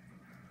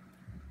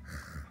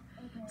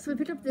 So we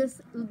picked up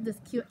this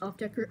cute elf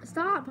decor.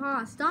 Stop,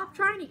 Haas. Stop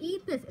trying to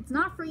eat this. It's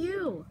not for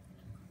you.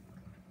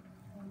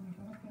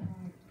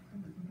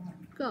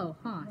 Go,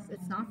 Haas.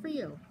 It's not for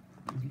you.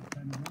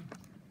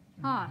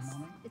 Haas.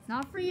 It's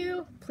not for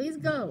you. Please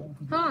go.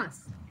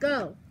 Haas.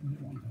 Go.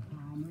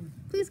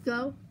 Please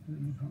go.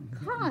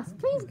 Haas.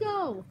 Please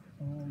go.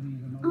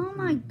 Oh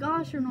my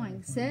gosh, you're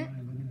annoying. Sit.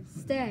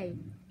 Stay.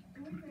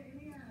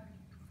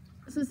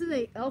 So this is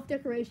a elf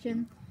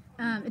decoration.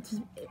 It's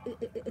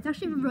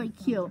actually really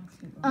cute.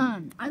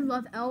 I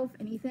love elf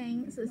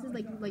anything. So this is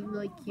like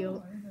really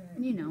cute.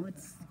 And you know,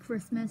 it's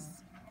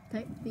Christmas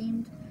type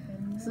themed.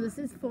 So this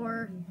is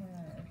for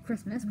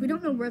Christmas. We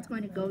don't know where it's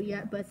going to go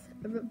yet, but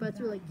it's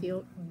really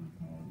cute.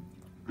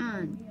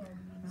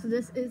 So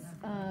this is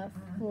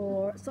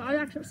for. So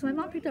my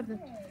mom picked up the.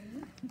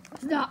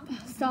 Stop,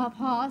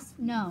 Haas.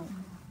 No.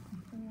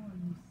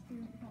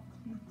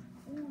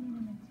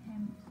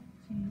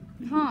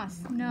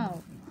 Haas,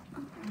 no.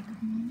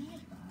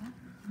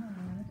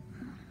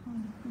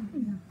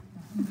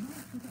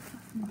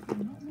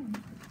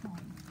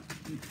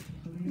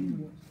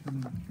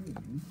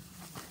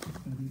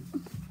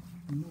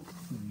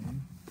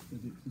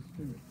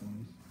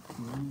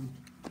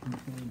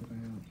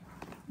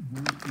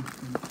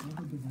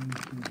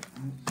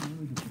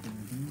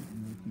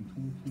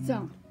 So,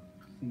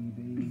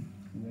 TV,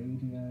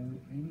 radio,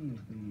 any of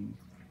these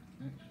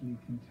actually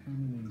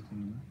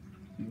contaminating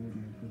the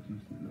audio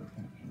footage that you're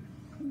capturing.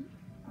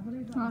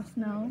 Haas,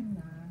 no.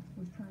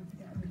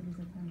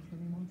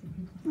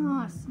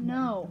 Haas,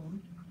 no.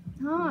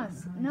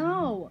 Haas,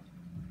 no.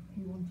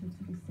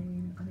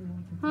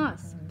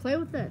 Haas, play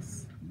with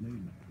this. Later,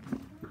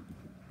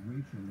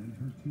 Rachel and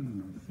her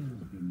team are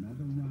served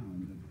another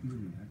round of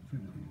eerie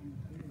activity.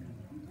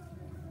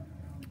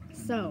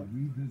 So, They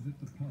revisit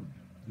the pub,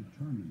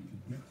 determined to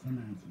get some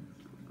answers.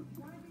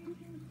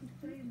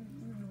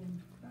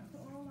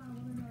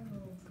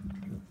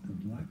 The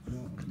Black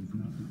Dog is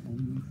not the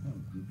only pub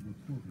that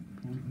reported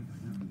haunted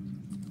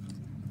happenings.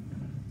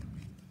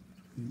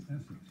 In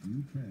Essex,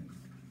 UK,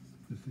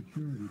 the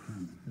security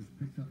camera has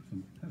picked up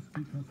some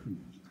pesky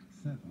customers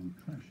set on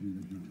crashing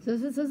the joint. so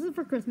this is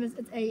for Christmas.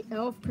 It's a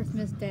elf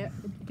Christmas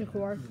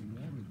decor.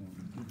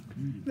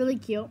 Really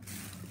cute.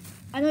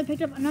 And then I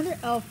picked up another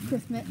elf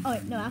Christmas. Oh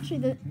wait, no,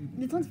 actually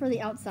this one's for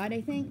the outside,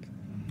 I think.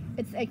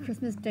 It's a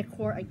Christmas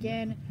decor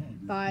again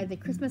by the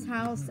Christmas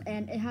house,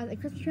 and it has a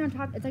Christmas tree on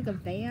top. It's like a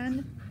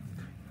van.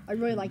 I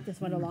really like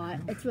this one a lot.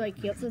 It's really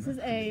cute. So this is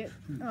a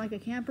like a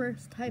camper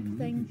type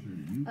thing.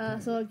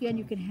 So again,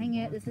 you can hang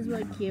it. This is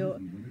really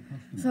cute.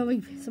 So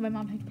my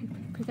mom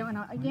picked that one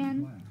out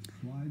again.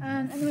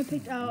 And then we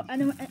picked out,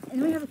 and then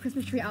we have a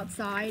Christmas tree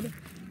outside.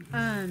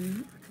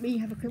 We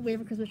have a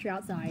Christmas tree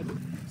outside.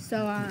 So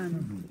Several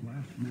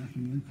glass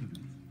smashing incidents.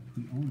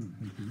 The owner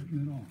has written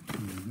it off to a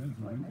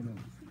resident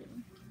ghost.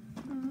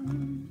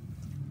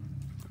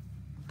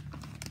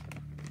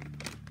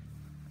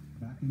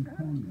 Back in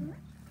Cornwall,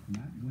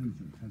 Matt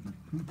Windsor has a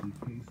creepy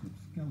case of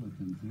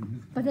skeletons in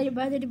his but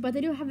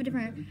they do have a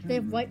different. They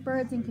have white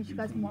birds in case you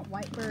guys want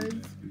white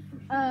birds.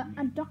 I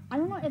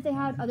don't know if they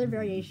had other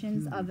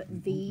variations of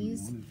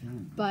these,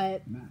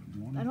 but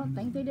I don't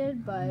think they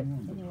did. But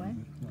anyway,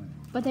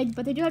 but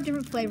they do have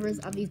different flavors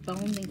of these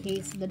bones in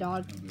case your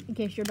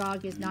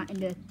dog is not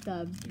into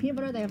the peanut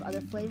butter. They have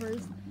other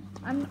flavors.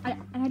 And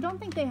I don't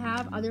think they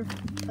have other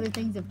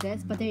things of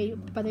this, but they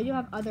do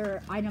have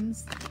other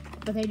items.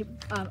 But they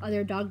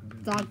other dog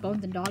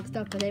bones and dog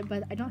stuff. But I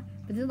don't.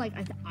 But this is like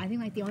I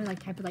think like the only like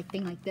type of like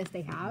thing like this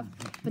they have.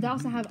 But they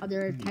also have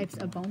other types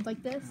of bones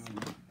like this.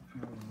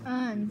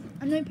 And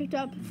then we picked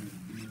up.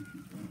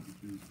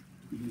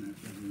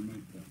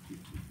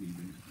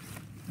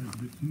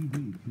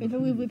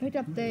 We picked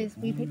up this.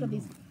 We picked up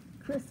these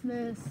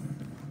Christmas.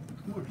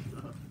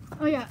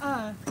 Oh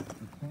yeah.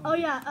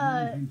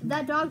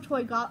 That dog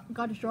toy got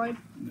destroyed.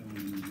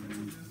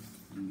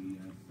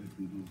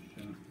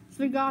 So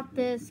we got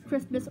this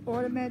Christmas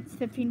ornaments,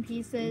 15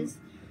 pieces,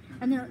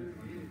 and then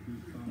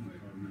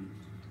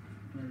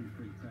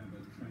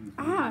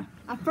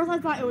at first I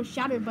thought it was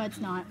shattered, but it's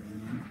not.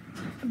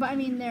 But I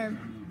mean,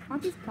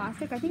 aren't these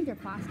plastic? I think they're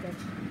plastic.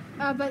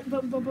 But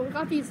we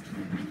got these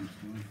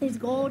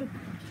gold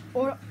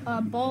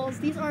balls.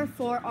 These are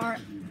for our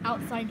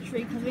outside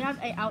tree because we have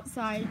a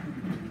outside.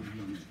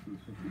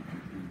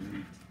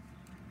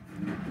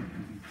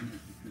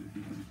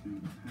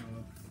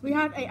 we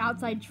have a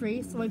outside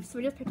tree, so we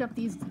just picked up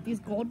these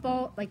gold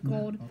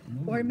gold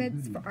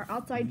ornaments for our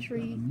outside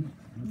tree.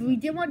 We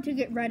did want to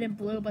get red and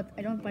blue, but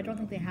I don't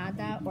think they had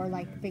that, or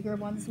like bigger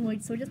ones. So we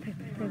just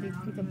picked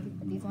up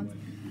these ones.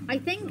 I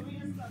think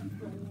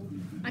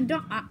I'm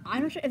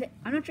not sure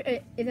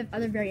if there's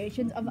other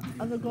variations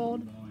of the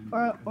gold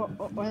or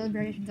other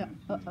variations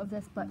of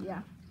this, but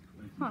yeah.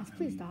 Haas,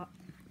 please stop.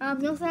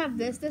 We also have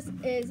this. This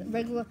is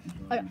regular.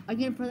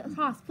 Again for the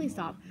Haas, please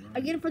stop.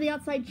 Again for the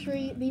outside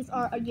tree. These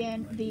are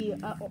again the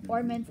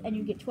ornaments, and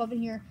you get 12 in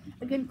here.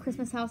 Again,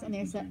 Christmas house, and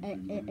there's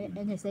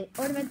a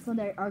ornaments, so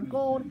they are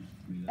gold,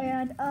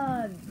 and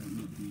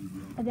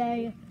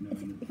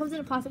it comes in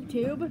a plastic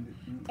tube,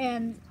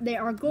 and they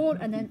are gold,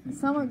 and then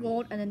some are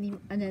gold, and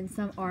then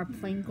some are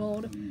plain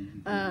gold,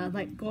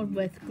 like gold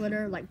with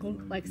glitter, like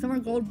some are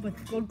gold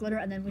with gold glitter,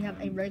 and then we have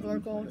a regular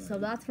gold. So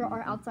that's for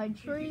our outside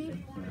tree.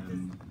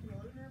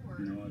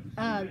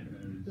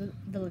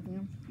 The living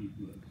room.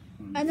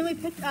 And then we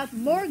picked up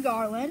more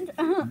garland.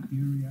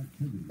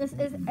 This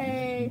is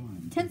a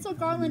tinsel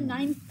garland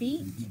 9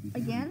 feet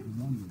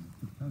again.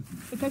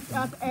 We picked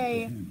up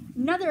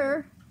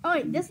another. Oh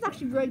wait, this is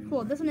actually really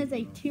cool. This one is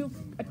a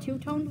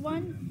two-toned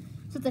one.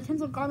 So it's a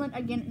tinsel garland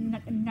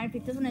again 9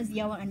 feet. This one is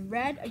yellow and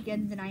red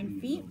again, the 9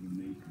 feet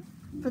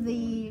for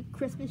the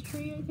Christmas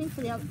tree. I think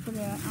for the I don't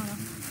know.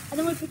 And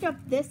then we picked up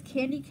this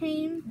candy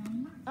cane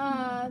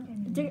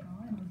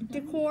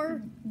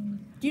decor.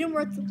 Do you know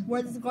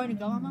where this is going to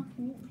go, Emma?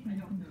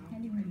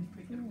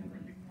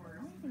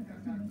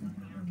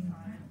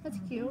 That's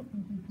cute.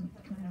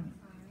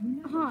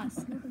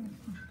 Haas.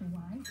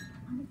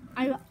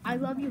 I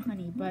love you,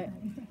 honey, but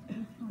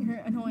you're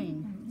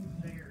annoying.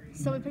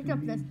 So we picked up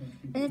this,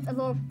 and it's a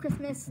little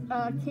Christmas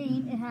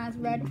cane. It has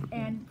red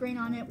and green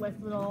on it with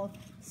little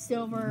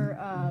silver,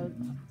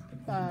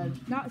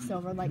 not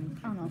silver, like,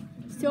 I don't know,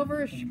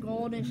 silverish,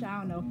 goldish,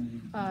 I don't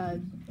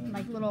know,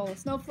 like little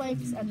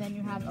snowflakes, and then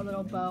you have a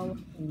little bow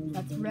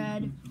that's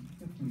red.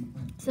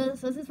 So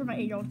this is for my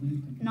 8-year-old,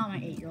 not my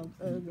 8-year-old.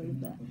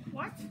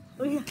 What?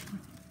 Oh, yeah.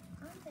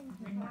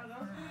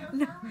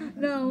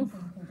 No.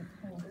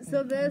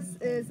 So this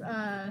is,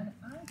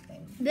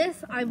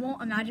 this I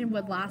won't imagine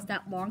would last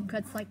that long,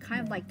 because it's like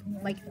kind of like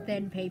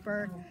thin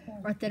paper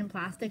or thin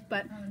plastic,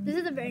 but this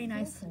is a very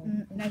nice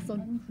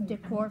little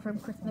decor from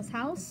Christmas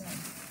house.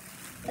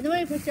 And then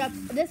we picked up,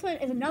 this one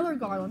is another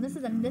garland. This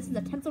is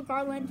a tinsel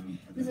garland.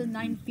 This is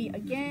 9 feet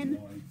again.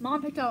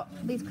 Mom picked out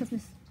these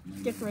Christmas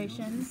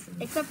decorations,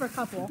 except for a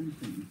couple.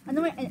 And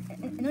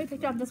then we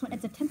picked up this one.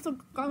 It's a tinsel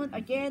garland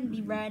again,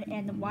 the red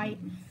and the white,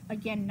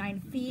 again 9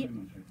 feet.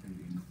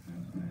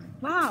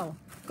 Wow,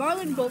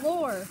 garland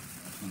galore.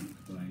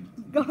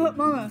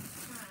 Mama,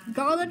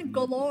 garland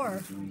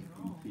galore.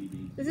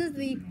 This is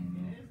the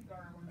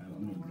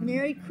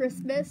Merry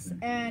Christmas,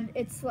 and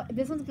it's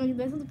this one's gonna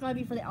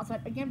be for the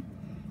outside again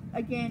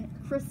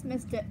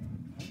Christmas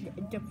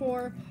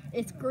decor.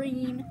 It's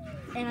green,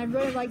 and I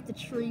really like the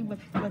tree with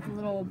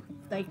little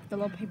the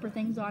little paper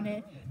things on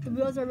it. The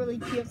wheels are really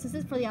cute. So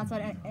this is for the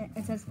outside, and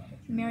it says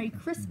Merry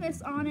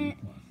Christmas on it.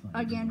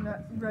 Again,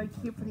 very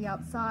cute for the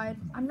outside.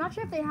 I'm not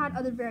sure if they had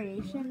other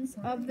variations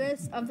of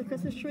the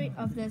Christmas tree,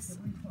 of this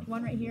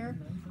one right here.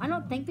 I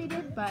don't think they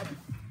did, but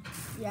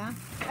yeah.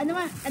 And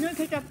then we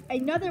picked up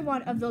another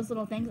one of those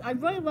little things. I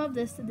really love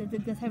this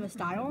type of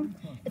style.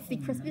 It's the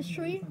Christmas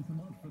tree.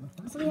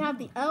 So we have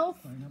the elf.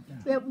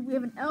 We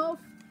have an elf,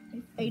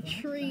 a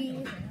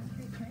tree,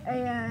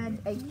 and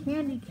a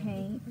candy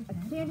cane.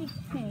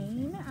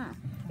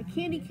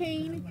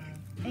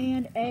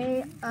 And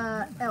a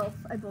elf,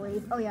 I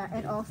believe. Oh yeah,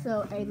 and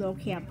also a little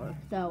camper.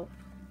 So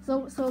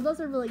those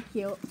are really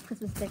cute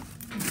Christmas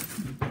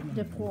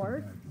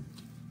decor.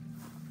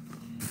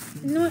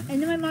 And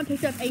then my mom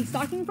picked up a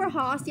stocking for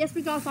Haas. Yes,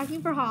 we got a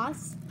stocking for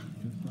Haas.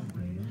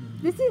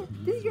 This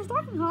is your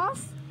stocking,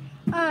 Haas.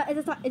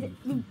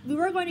 We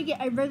were going to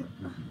get a regular.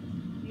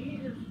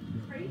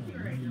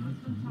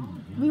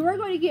 We were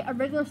going to get a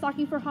regular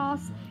stocking for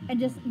Haas and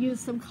just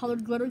use some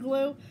colored glitter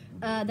glue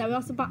that we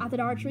also bought at the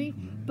Dollar Tree,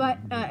 but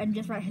and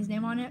just write his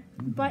name on it.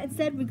 But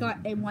instead, we got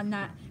a one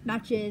that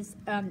matches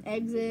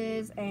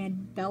Eggs's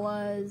and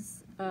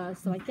Bella's,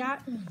 stuff like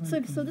that. So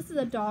this is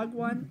a dog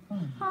one.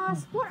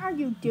 Haas, what are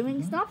you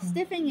doing? Stop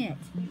sniffing it.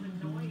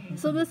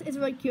 So this is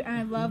really cute, and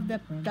I love the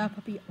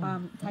puppy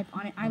type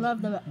on it. I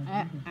love the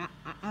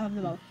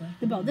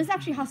bow. This is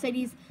actually how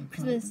Sadie's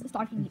Christmas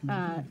stocking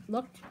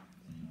looked.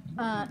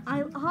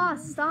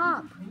 Haas,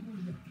 stop.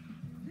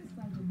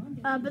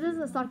 But this is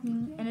a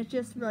stocking, and it's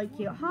just really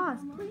cute. Haas,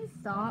 please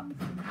stop.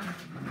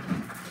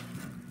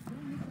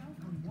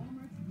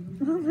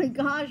 Oh my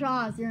gosh,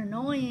 Haas, you're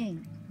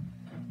annoying.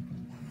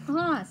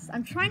 Haas,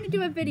 I'm trying to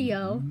do a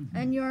video,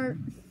 and you're...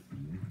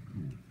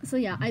 So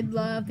yeah, I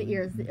love the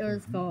ears. The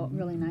ears feel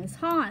really nice.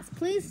 Haas,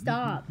 please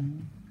stop.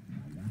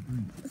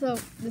 So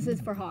this is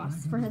for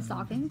Haas, for his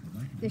stocking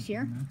this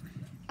year.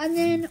 And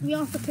then we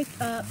also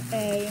picked up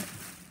a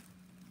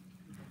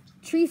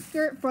tree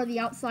skirt for the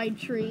outside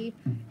tree.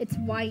 It's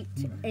white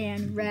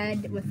and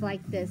red with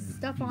like this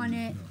stuff on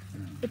it.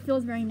 it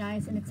feels very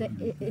nice, and it's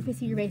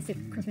basically your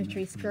basic Christmas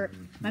tree skirt.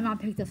 My mom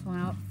picked this one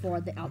out for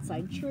the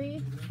outside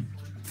tree.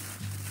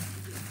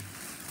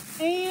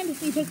 And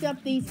we picked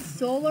up these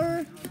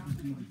solar.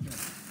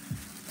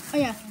 Oh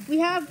yeah, we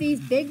have these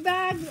big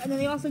bags, and then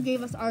they also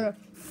gave us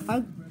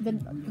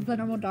the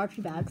normal Dollar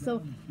Tree bag.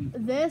 So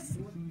this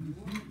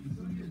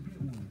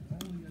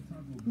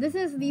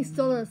is the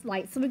solar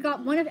lights. So we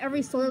got one of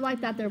every solar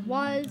light that there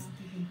was,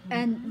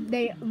 and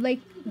they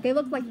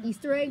look like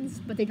Easter eggs,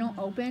 but they don't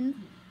open.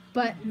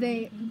 But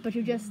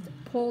you just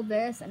pull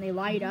this and they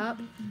light up,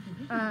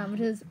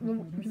 which is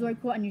really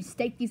cool. And you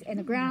stake these in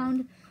the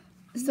ground.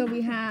 So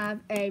we have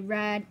a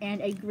red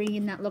and a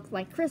green that look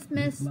like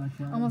Christmas,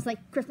 almost like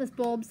Christmas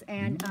bulbs,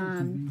 and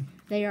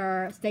they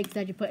are stakes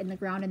that you put in the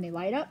ground and they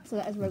light up. So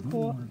that is really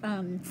cool.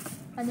 And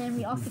then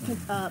we also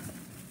picked up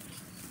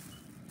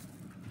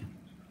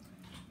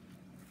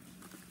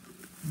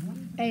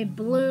a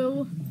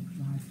blue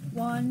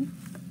one,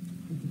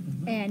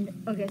 and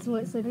okay, so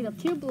we picked up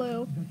 2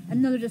 blue,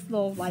 and those are just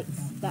little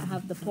lights that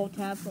have the pull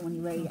tab for when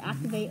you're ready to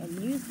activate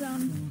and use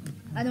them.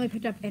 And then we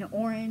picked up an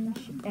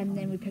orange, and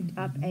then we picked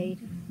up a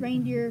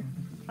reindeer.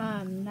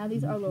 Now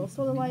these are little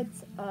solar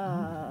lights.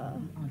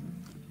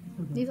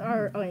 These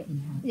are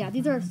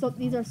these are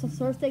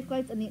solar stake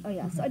lights,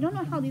 and so I don't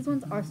know how these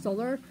ones are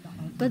solar,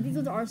 but these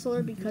ones are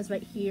solar because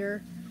right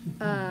here,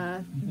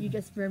 you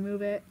just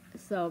remove it.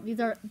 So these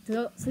are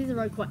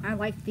really cool. I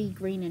like the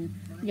green and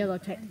yellow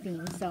type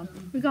theme. So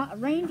we got a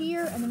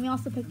reindeer, and then we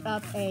also picked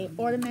up a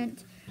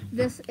ornament.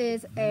 This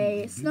is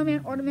a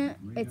snowman ornament.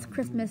 It's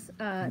Christmas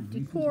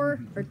decor,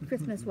 or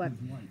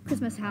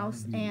Christmas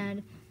house,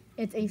 and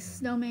it's a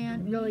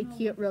snowman. Really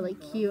cute, really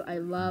cute. I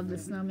love the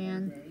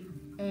snowman,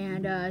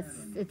 and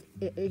it's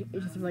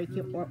just a really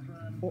cute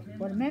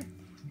ornament.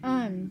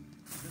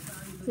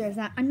 So there's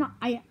that. I'm not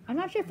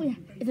sure if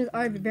there's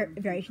other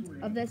variations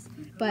of this,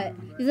 but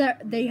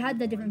they had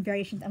the different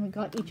variations, and we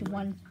got each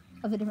one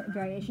of the different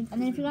variations. And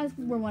then if you guys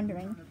were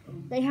wondering,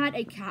 they had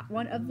a cat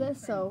one of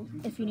this, so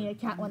if you need a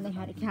cat one, they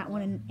had a cat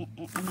one and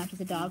not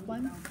just a dog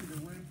one.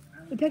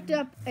 We picked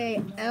up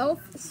a elf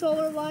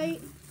solar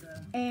light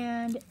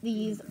and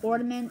these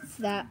ornaments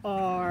that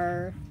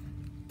are,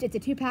 it's a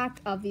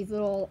 2-pack of these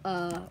little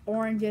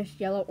orangish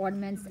yellow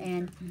ornaments,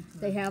 and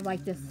they have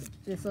like this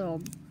little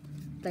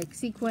like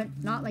sequin,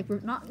 not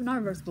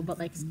reversible, but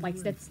like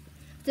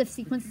stiff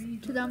sequence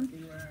to them.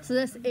 So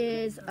this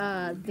is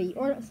so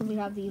we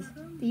have these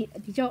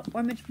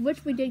ornaments,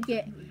 which we did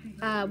get.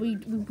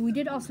 We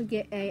did also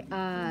get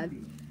a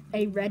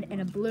red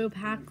and a blue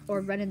pack,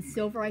 or red and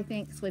silver, I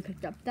think. So we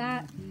picked up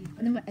that,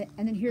 and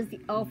then here's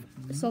the elf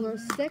solar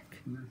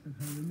stick.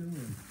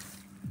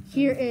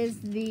 Here is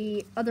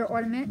the other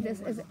ornament. This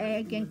is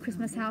again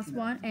Christmas house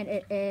one, and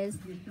it is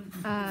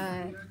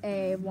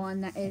a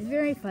one that is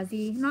very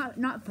fuzzy,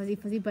 not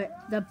fuzzy, but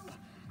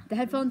the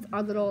headphones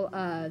are little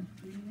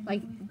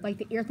like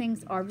the ear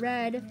things are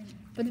red,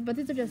 but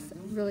these are just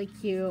really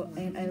cute,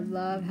 and I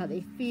love how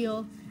they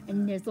feel.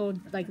 And there's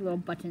little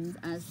buttons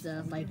as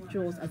the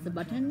jewels as the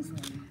buttons.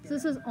 So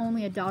this was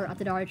only $1 at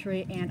the Dollar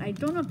Tree, and I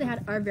don't know if they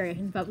had our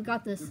variations, but we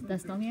got the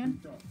snowman.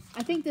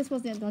 I think this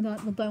was the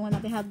only one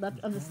that they had left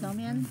of the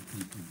snowman.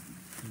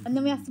 And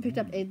then we also picked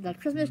up the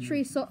Christmas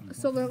tree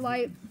solar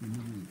light.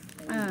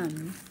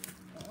 And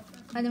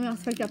then we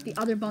also picked up the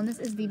other bone. This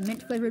is the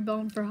mint flavored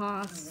bone for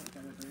Haas.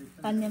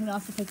 And then we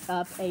also picked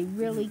up a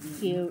really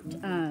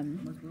cute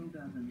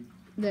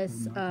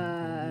this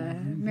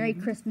Merry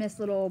Christmas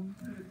little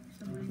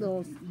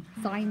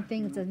sign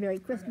thing that says Merry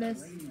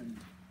Christmas.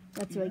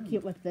 That's really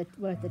cute with the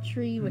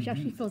tree, which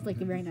actually feels like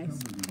a very nice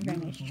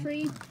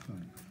tree.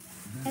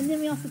 And then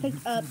we also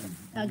picked up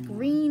a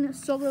green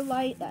solar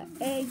light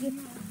egg,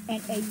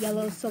 and a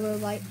yellow solar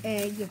light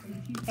egg,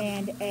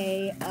 and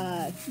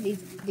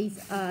these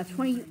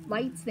 20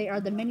 lights. They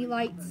are the mini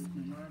lights,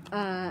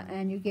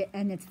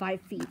 and it's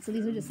 5 feet. So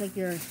these are just like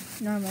your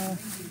normal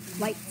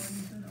lights.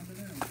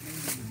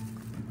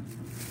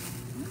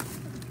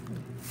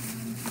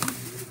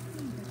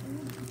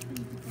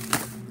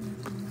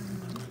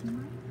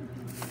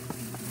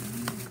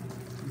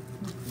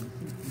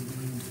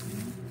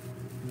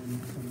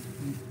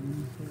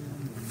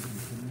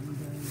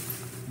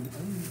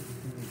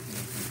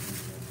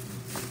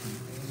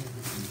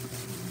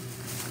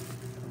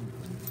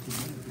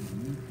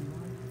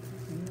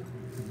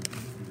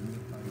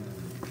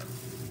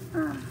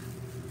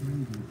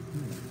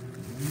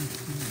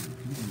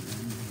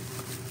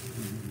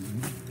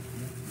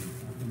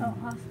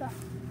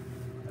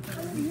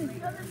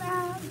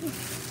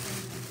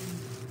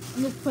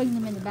 I'm just putting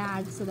them in the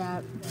bag so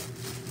that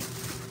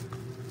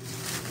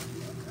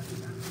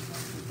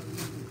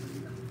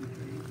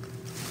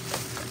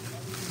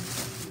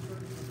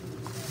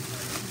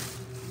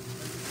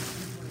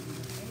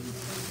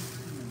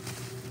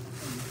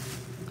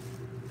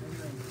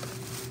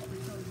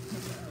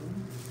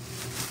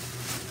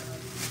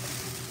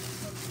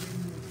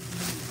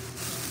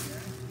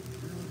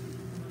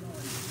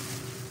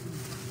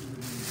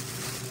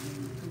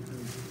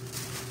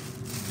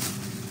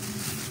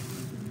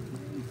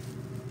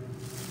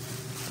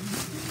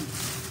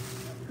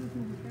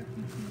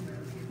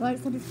But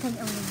so just putting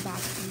everything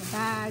back in the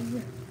bag.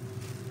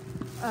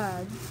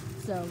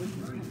 So we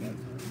can kind of,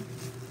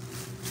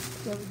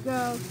 there we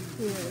go,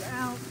 clear it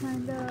out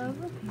kind of.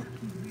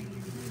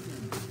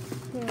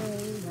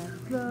 Okay,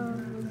 that's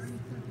those,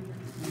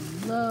 and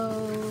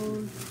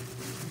those,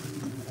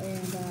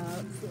 and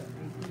let's see,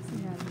 we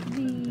have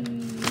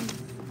these,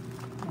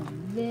 and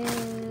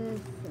this,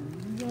 and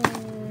this,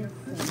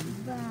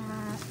 and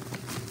that.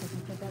 So I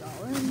can put that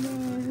all in there.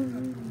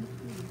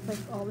 Like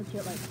all the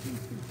shit like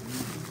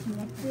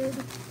connected.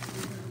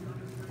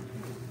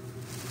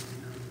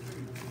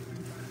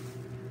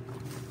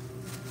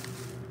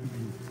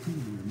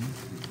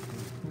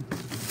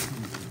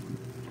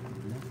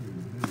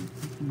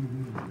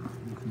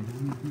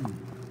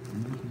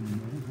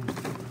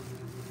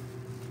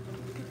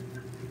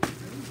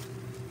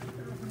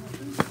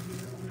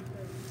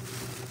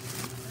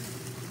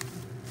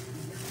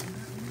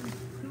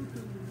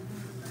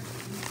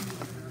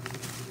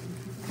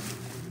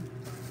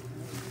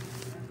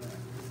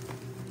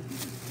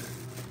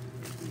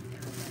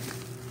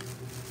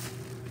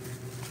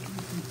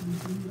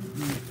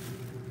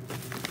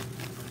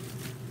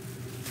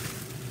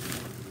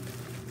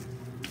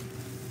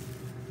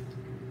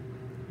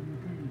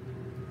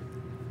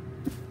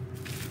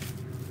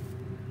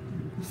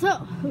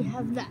 So we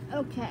have that.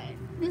 Okay,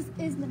 this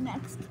is the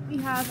next. We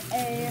have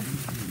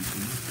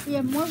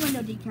more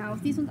window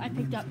decals. These ones I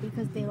picked up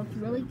because they look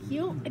really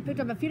cute. I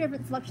picked up a few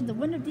different selections of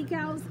window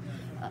decals.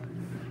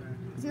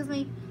 Excuse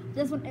me.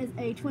 This one is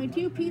a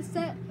 22-piece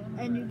set,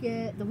 and you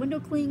get the window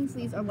clings.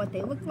 These are what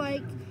they look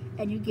like,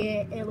 and you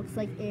get, it looks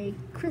like a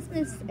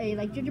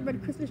like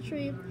gingerbread Christmas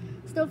tree,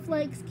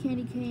 snowflakes,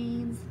 candy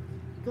canes,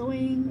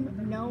 going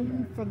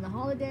gnome from the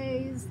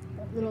holidays,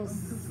 little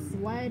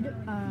sled,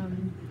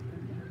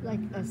 like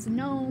a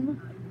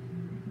gnome,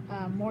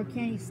 more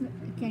candy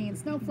and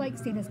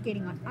snowflakes, Santa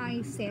skating on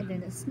ice, Santa in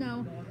the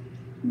snow,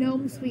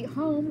 gnome sweet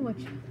home,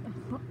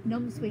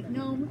 gnome sweet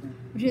gnome,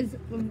 which is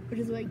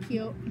really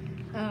cute,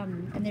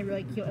 and they're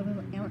really cute,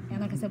 and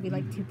like I said, we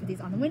like to put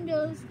these on the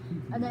windows.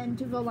 And then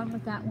to go along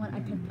with that one, I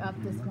picked up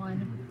this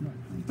one,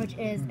 which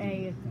is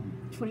a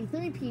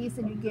 23-piece,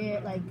 and you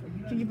get like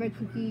gingerbread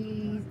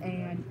cookies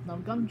and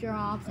little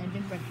gumdrops and a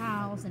gingerbread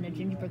house and a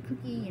gingerbread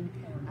cookie and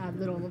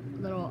little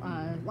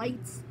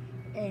lights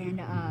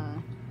and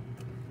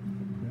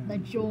the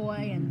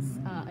joy and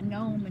a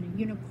gnome and a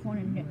unicorn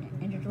and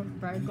a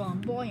gingerbread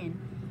golden boy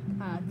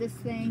and this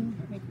thing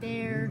right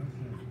there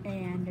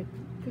and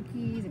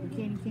cookies and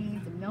candy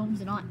canes and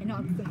gnomes and all the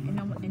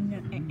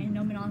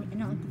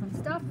fun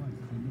stuff.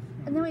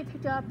 And then we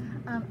picked up,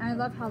 I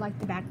love how like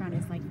the background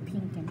is like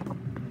pink and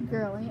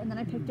girly. And then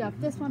I picked up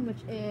this one,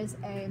 which is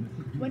a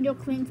window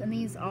clings, and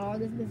these are,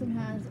 this one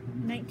has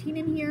 19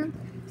 in here.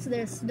 So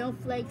there's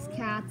snowflakes,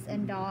 cats,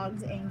 and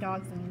dogs and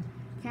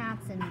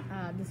cats. And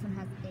this one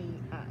has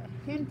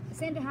a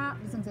Santa hat.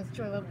 This one says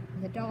Joy with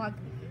the dog,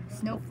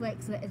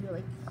 snowflakes. So that is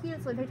really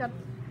cute. So I picked up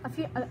a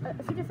few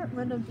different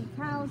window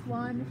decals.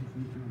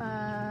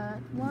 I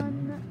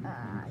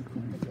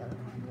can't get the other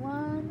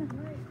one.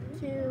 1,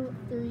 2,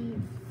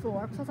 3,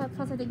 4. Plus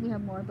I think we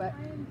have more, but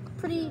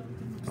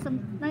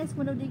some nice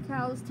window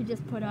decals to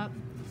just put up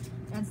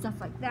and stuff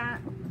like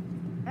that.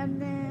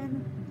 And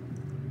then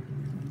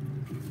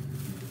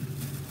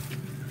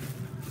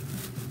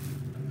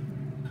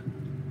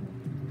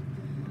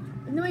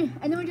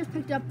we just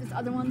picked up this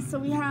other one. So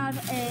we have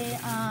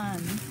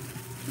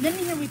then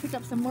here we picked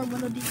up some more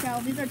window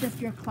decals. These are just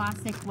your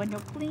classic window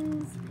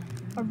clings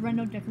or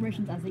window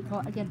decorations, as they call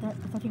it. Again,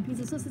 the 14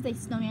 pieces. So this is a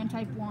snowman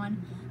type one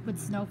with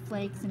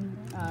snowflakes and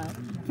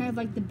kind of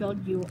like the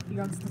build your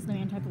own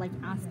snowman type like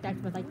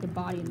aspect with like the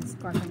body and the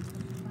scarf and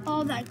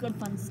all that good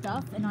fun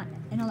stuff and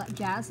all that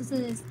jazz. This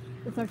is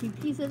the 13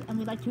 pieces, and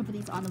we like to put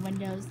these on the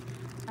windows.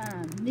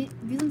 These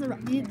ones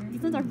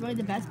are really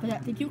the best,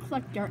 but they do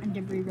collect dirt and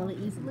debris really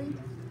easily.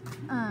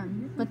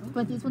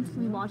 But these ones can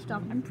be washed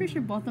off. I'm pretty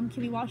sure both of them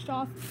can be washed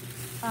off.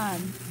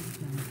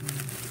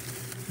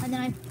 And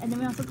then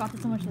we also got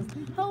this one which says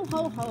ho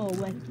ho ho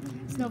with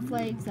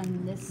snowflakes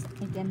and this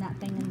again that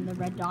thing and the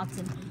red dots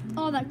and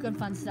all that good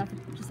fun stuff.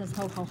 It just says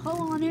ho ho ho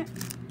on it.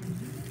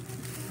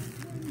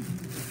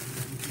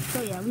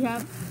 So yeah, we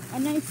have a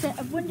nice set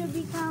of window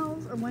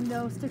decals or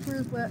window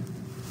stickers with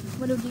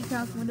window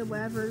decals, window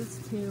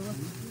whatevers to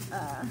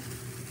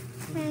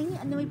hang.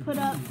 And then we put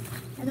up,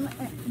 and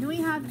then we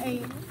have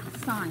a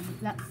sign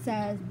that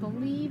says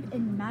 "Believe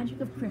in Magic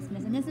of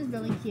Christmas," and this is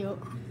really cute.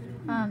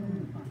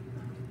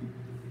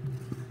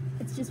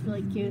 It's just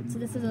really cute. So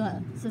this is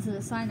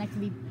a sign that can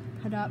be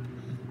put up.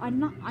 I'm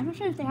not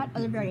sure if they had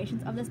other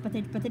variations of this, but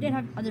they did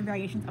have other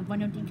variations of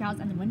window decals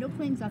and the window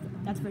clings.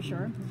 That's for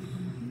sure.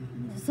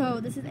 So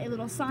this is a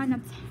little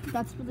sign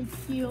that's really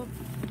cute.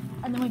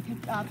 And then we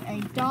picked up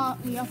a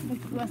dog. We also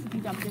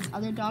picked up this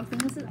other dog thing.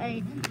 This is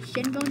a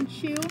shinbone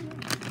chew.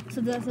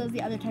 So this is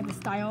the other type of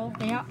style.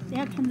 They have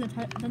tons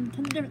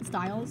of different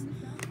styles,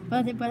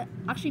 but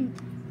actually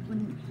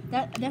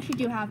they actually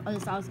do have other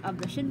styles of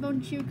the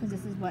shinbone chew, because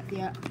this is what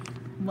it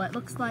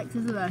looks like.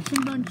 This is a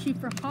shinbone chew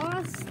for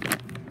Haas.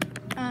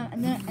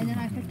 And then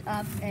I picked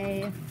up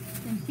and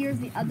here's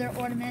the other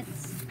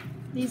ornaments.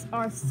 These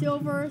are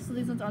silver, so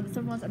these ones are the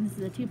silver ones, and this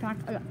is a 2-pack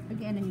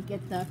again, and you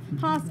get the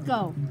Haas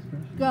go,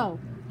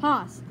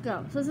 Haas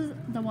go. So this is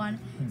the one.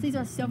 So these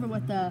are silver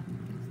with the,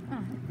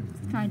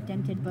 it's kind of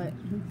dented, but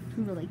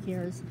who really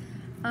cares?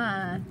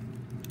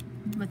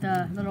 With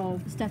a little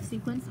step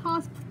sequence.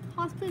 Haas,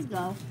 please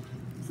go.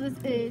 So this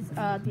is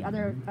the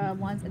other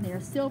ones, and they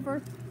are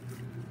silver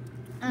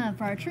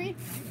for our tree,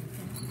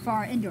 for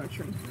our indoor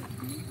tree.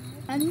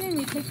 And then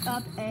we picked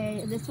up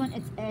this one,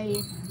 it's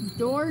a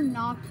door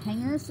knock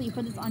hanger, so you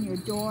put this on your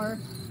door,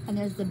 and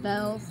there's the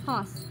bells.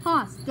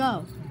 Haas,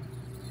 go.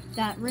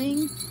 That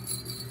ring.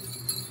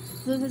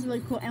 So this is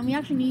really cool, and we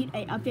actually need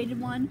a updated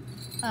one,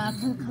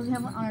 because we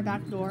have one on our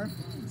back door.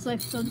 So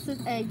this is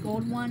a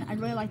gold one. I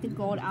really like the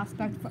gold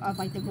aspect of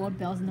like the gold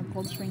bells and the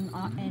gold string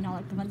and all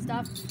that fun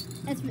stuff.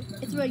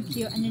 It's really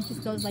cute, and it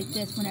just goes like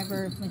this when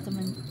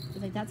someone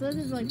is like that. So this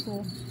is really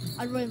cool.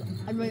 I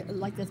really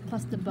like this.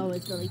 Plus the bow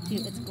is really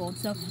cute. It's gold,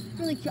 so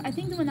really cute. I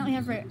think the one that we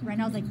have right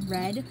now is like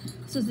red.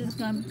 So this is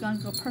gonna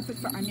go perfect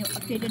for our new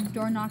updated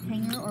door knock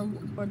hanger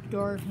or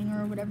door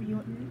hanger or whatever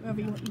you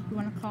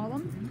want to call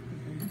them.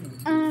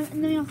 And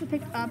then we also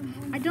picked up,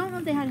 I don't know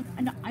if they had,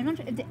 I'm not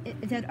sure if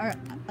they had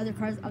other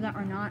cards of that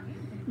or not.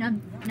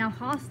 Now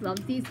Haas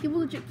loves these. He will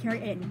legit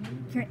carry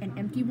an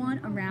empty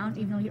one around,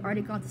 even though he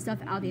already got the stuff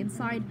out the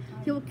inside.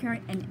 He will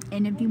carry an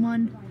empty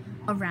one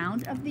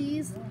around of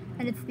these,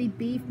 and it's the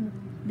beef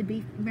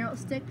marrow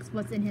sticks,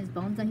 what's in his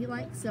bones that he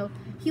likes. So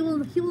he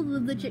will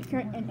legit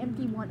carry an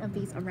empty one of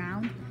these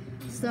around.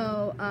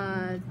 So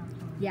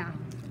yeah,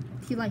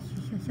 he likes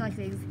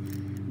these.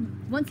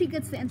 Once he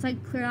gets the inside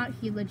clear out,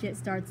 he legit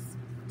starts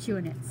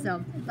chewing it.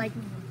 So, like,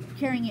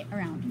 carrying it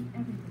around.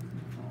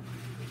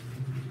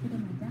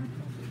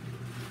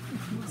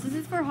 So this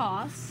is for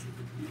Haas,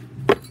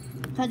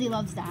 because he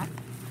loves that.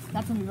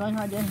 That's going to be really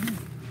hard to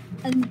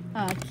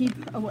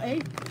keep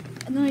away.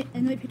 And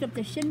then we picked up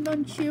the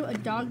Shinbone Chew, a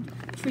dog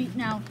treat.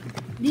 Now,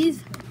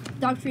 these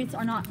dog treats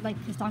are not like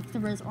just dog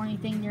covers or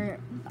anything.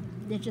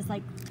 They're just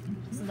like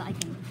so that I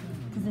can.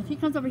 Because if he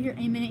comes over here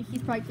in a minute,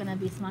 he's probably gonna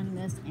be smelling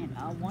this and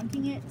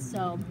wanting it.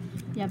 So,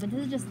 yeah. But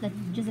this is just the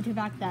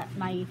 2-pack that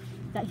we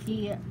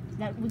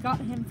got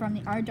him from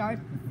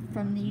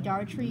the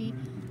Dollar Tree.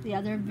 The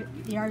other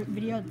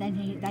video that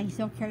he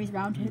still carries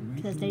around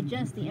because they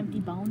just the empty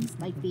bones,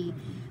 these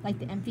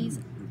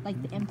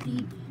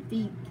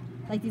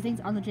things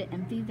are legit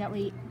empty that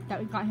we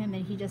got him,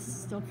 and he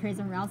just still carries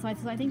them around. So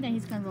I think that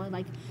he's gonna really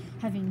like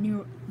having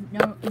new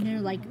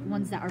like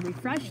ones that are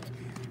refreshed.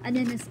 And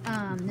then this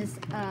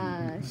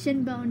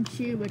Shinbone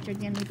Chew, which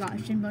again we got a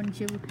Shinbone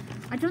Chew.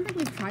 I don't think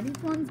we've tried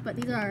these ones, but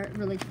these are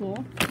really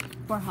cool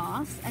for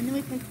Haas. And then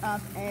we picked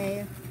up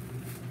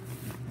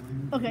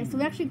okay, so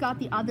we actually got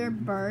the other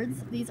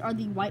birds. These are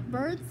the white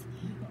birds.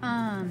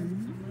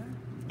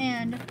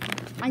 And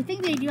I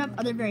think they do have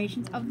other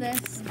variations of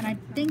this, and I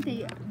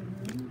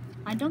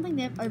don't think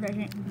they have other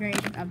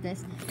variations of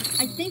this.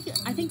 I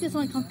think this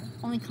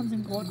only comes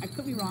in gold. I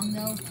could be wrong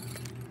though.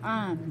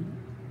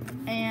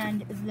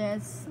 And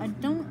this, I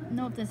don't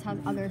know if this has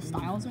other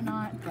styles or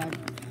not,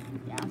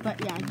 but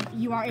yeah,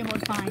 you are able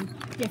to find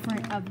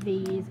different of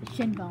these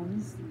shin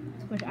bones,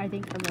 which I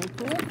think are really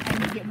cool.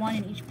 And you get one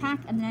in each pack,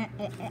 and then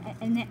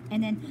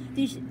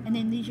these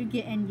you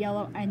get in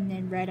yellow and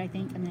then red, I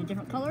think, and then a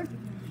different color.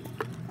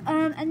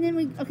 And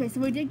then so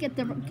we did get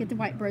the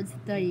white birds,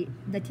 the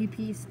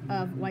 2-piece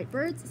of white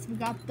birds. So we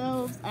got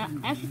those. I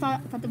actually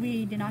thought that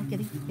we did not get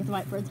the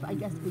white birds, but I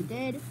guess we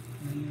did.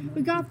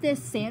 We got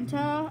this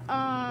Santa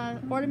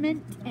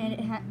ornament, and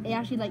it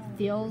actually like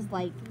feels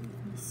like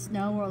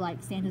snow or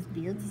like Santa's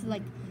beard. This is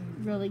like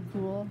really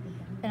cool,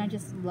 and I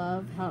just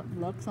love how it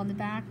looks on the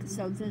back.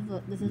 So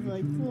this is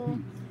really cool.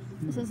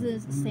 So this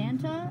is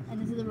Santa,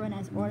 and this is a really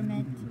nice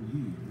ornament.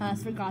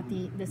 So we got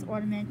this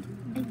ornament.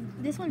 And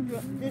this one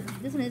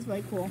is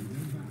really cool.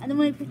 And then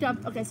when we picked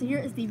up, okay, so here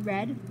is the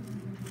red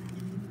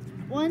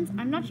ones.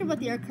 I'm not sure what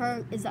the other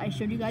color is that I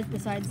showed you guys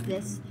besides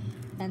this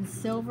and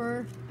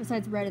silver,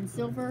 besides red and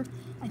silver.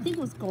 I think it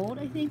was gold,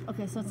 I think.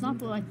 Okay, so it's not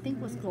blue, I think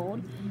it was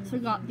gold. So we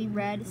got the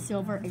red,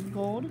 silver, and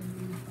gold.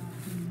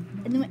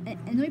 And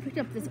then we picked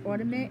up this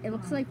ornament. It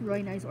looks like a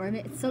really nice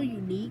ornament. It's so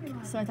unique,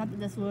 so I thought that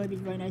this would be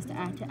really nice to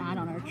add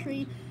on our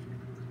tree.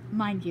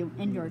 Mind you,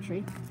 indoor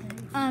tree.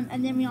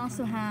 And then we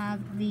also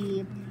have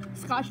the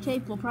Scotch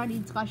tape. We'll probably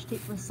need Scotch tape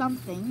for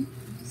something.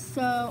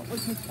 So we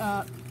picked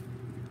up,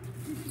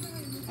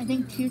 I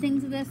think, 2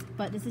 things of this,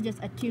 but this is just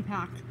a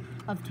 2-pack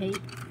of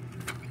tape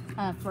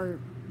for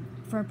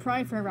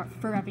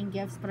wrapping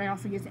gifts. But I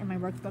also use it in my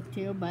workbook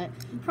too. But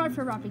probably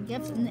for wrapping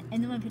gifts. And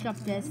then we picked up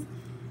this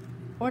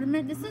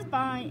ornament.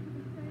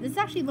 This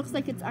actually looks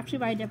like it's actually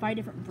by a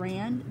different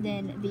brand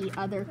than the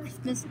other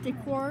Christmas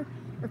decor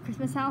or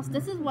Christmas house.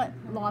 This is what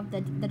a lot of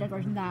the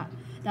decorations that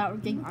we're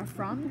getting are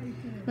from.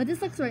 But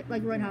this looks like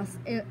Royal House.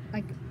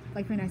 Like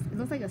really nice. It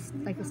looks like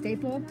a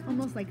staple,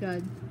 almost like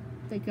a.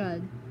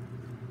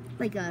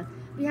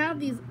 We have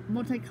these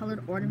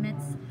multicolored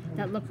ornaments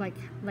that look like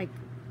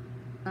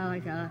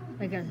a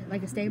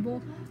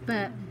staple,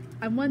 but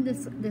I won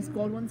this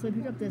gold one, so I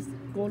picked up this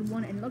gold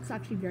one, and it looks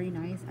actually very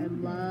nice. I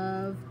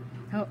love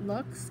how it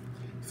looks.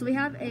 So we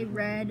have a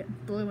red,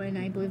 blue, and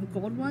I believe a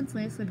gold one. So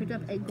I picked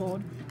up a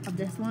gold of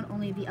this one.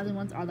 Only the other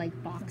ones are like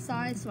box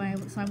size. So I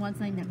want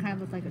something that kind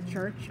of looks like a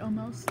church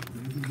almost.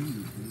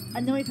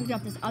 And then we picked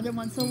up this other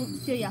one. So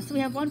yeah. So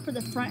we have one for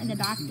the front and the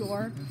back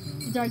door.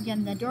 These are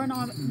again the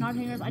doorknob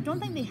hangers. I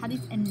don't think they had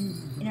these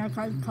in our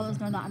colors.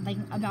 Now that I'm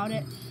thinking about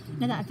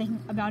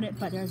it.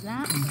 But there's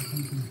that.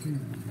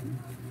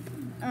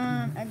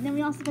 And then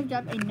we also picked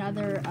up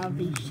another of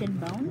the shin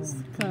bones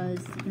because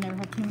we never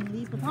had too many of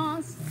these with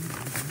us.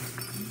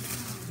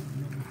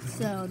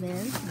 So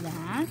there's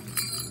that.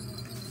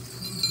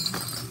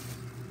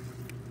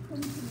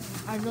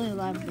 I really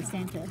love the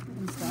Santa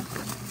and stuff.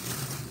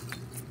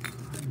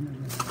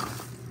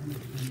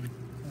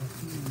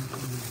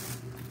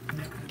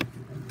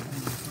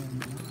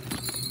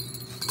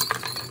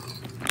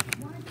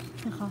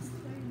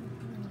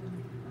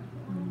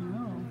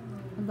 No.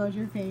 Are those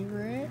your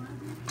favorite?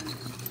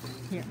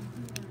 Here.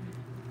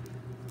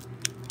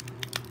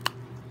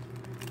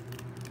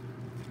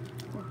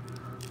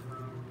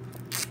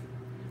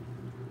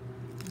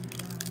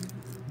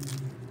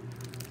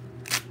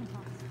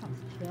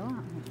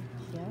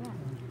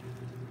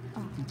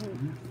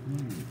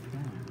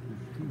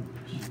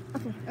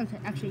 Okay,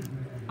 actually,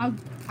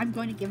 I'm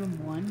going to give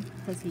him one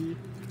because he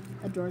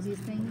adores these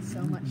things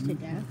so much to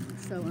death.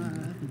 So,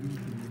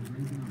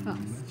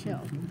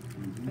 chill.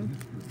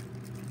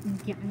 I'm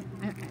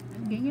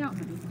getting it out.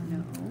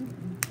 No.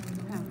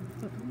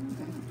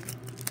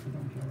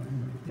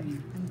 Okay.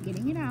 I'm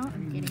getting it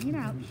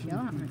out. Chill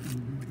out.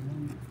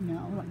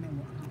 No.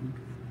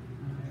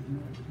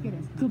 Get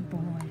it. Good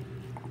boy.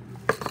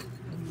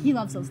 He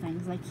loves those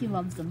things. Like, he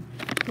loves them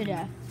to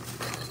death.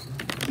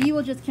 He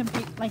will just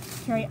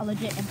carry a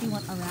legit empty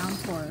one around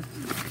for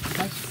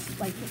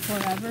like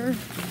forever.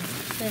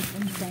 That's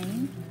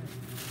insane.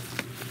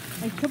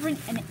 Like, could bring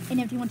an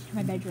empty one to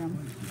my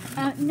bedroom.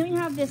 And then we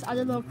have this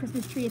other little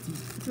Christmas tree. It's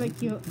really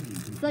cute.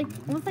 It's like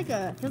almost like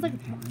it's not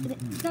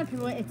a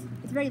paperweight. It's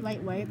very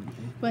lightweight,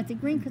 but it's a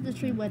green Christmas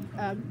tree with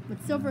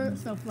silver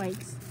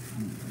snowflakes.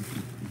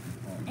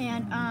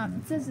 And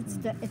it says it's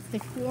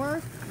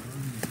decor.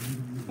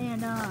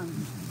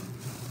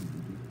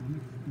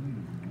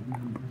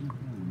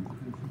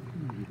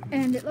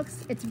 And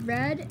it's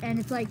red, and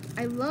it's like,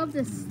 I love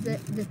this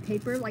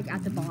paper, like,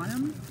 at the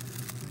bottom.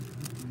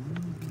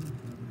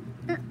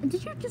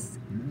 Did you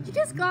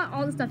just got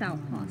all the stuff out,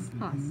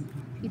 Haas?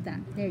 Eat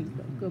that. There you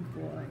go. Good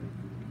boy.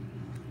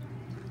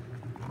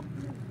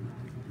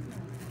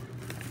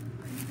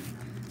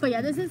 But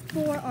yeah, this is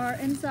for our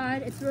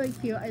inside. It's really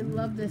cute. I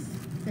love this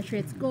tree.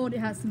 It's gold. It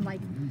has some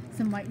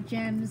white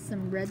gems,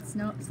 some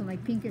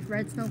pinkish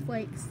red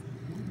snowflakes.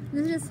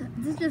 This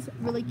is just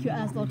really cute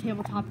as a little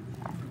tabletop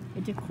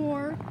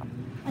decor.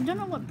 I don't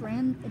know what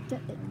brand.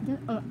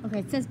 Okay,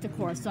 it says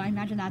decor, so I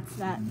imagine that's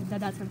for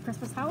the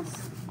Christmas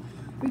house.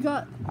 We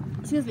got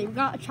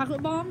a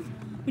chocolate bomb.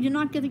 We did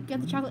not get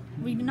the chocolate.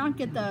 We did not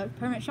get the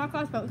permanent shot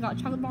glass, but we got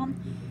a chocolate bomb.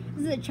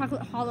 This is a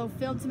chocolate hollow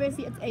filled. So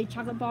basically, it's a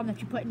chocolate bomb that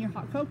you put in your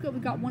hot cocoa. We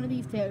got one of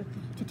these to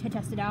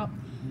test it out,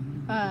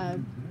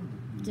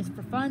 just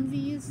for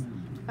funsies.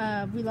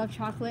 We love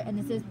chocolate, and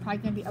this is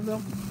probably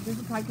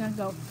gonna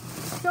go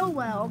so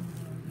well.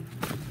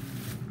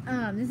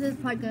 This is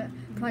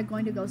probably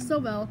going to go so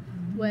well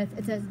with,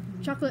 it says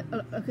chocolate,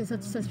 okay, so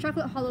it says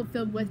chocolate hollow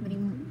filled with mini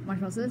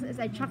marshmallows. So this is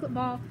a chocolate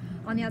ball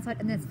on the outside,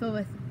 and then it's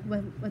filled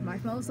with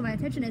marshmallows. So my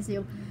intention is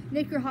to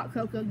make your hot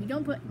cocoa. You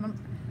don't put,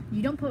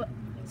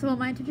 so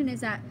my intention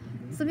is that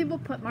some people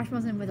put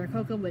marshmallows in with their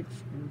cocoa, which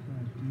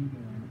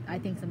I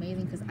think is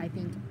amazing, because I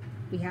think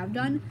we have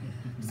done.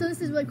 So this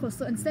is really cool.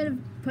 So instead of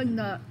putting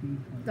the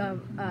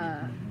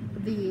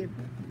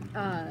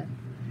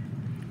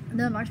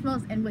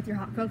marshmallows in with your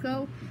hot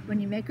cocoa, when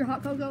you make your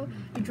hot cocoa,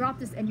 you drop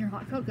this in your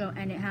hot cocoa,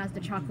 and it has the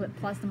chocolate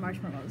plus the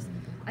marshmallows.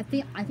 I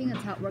think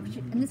that's how it works.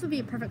 And this would be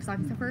a perfect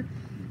stocking stuffer,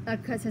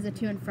 because it has a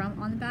to and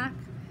from on the back.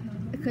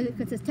 Because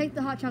it says, take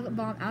the hot chocolate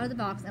bomb out of the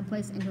box and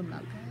place it into a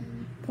mug.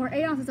 Pour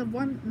 8 ounces of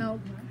warm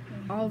milk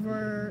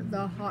over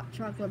the hot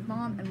chocolate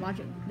bomb and watch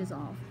it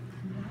dissolve.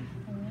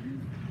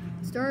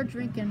 Stir,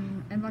 drink,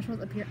 and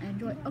marshmallows appear and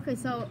enjoy. Okay,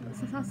 so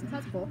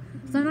that's cool.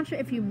 So I'm not sure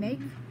if you make.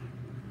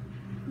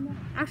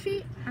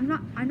 Actually, I'm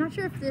not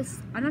sure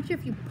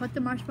if you put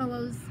the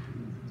marshmallows.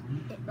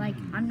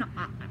 I'm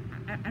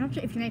not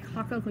sure if you make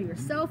hot cocoa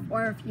yourself,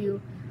 or if you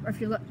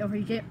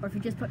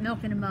just put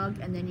milk in a mug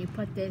and then you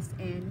put this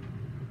in,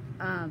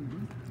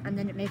 and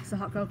then it makes the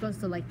hot cocoa.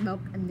 So like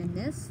milk and then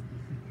this.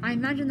 I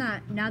imagine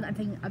that now that I'm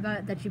thinking about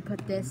it, that you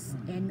put this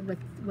in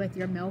with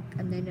your milk,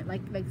 and then it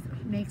like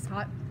makes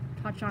hot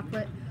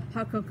chocolate,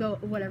 hot cocoa,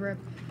 whatever.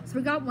 So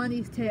we got one of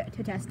these to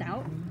test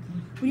out.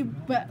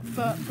 But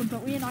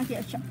we did not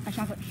get a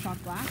chocolate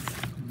shot glass.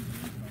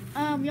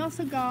 We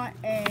also got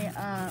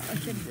or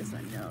should this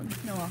one?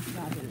 No, I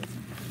forgot this.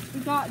 We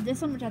got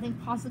this one, which I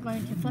think possibly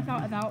going to flip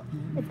out about.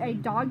 It's a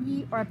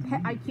doggy or a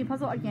pet IQ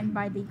puzzle, again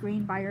by the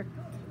Green Buyer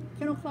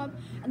Kennel Club,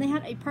 and they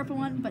had a purple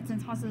one, but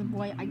since Haas is a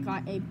boy, I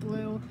got a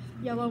blue,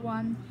 yellow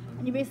one.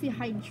 And you basically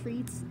hide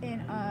treats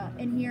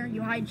in here.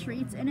 You hide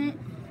treats in it,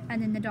 and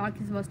then the dog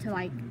is supposed to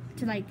like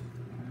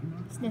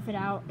sniff it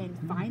out and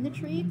find the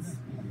treats.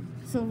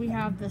 So we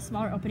have the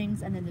smaller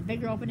openings and then the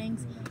bigger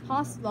openings.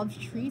 Haas loves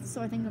treats,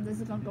 so I think that this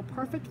is gonna go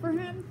perfect for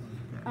him.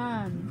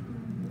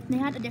 They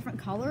had a different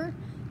color,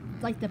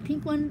 like the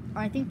pink one,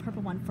 or I think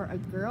purple one for a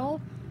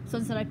girl. So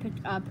instead I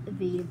picked up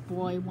the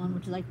boy one,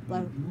 which is like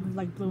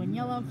blue and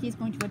yellow. He's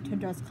going to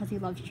dress because he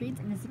loves treats,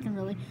 and this can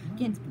really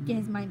get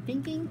his mind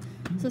thinking.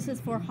 So this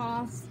is for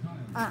Haas.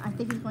 I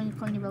think he's going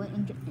to really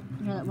enjoy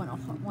that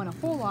one a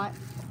whole lot.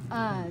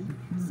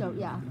 So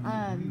yeah.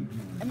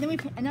 And then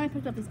I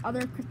picked up these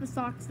other Christmas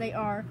socks. They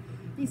are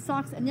these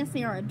socks, and yes,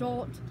 they are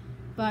adult,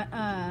 but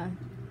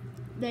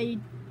they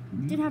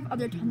did have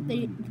other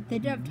they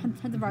did have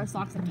tons of our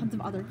socks and tons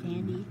of other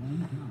candy,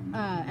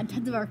 and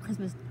tons of our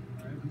Christmas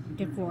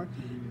decor.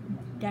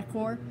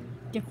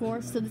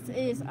 So this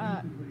is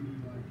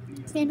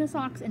Santa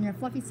socks, and they're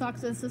fluffy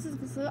socks.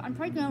 So I'm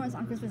probably going to wear this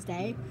on Christmas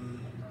Day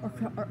or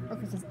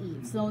Christmas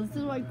Eve. So this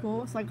is really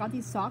cool. So I got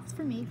these socks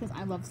for me because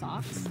I love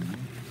socks.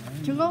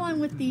 To go on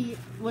with the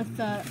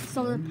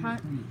solar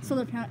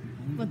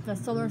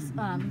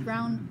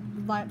ground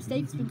light up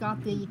steaks, we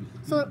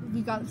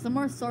got some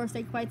more solar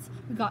steak bites.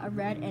 We got a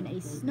red and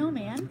a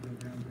snowman.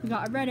 We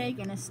got a red egg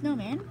and a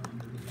snowman.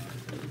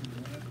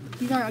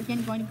 These are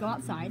again going to go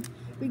outside.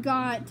 We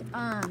got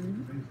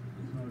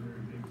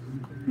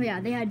yeah,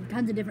 they had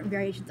tons of different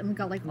variations, and we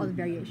got like all the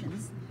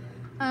variations.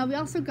 We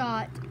also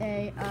got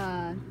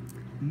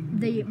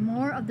the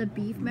more of the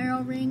beef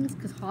marrow rings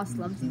because Haas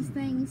loves these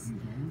things,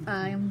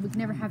 and we can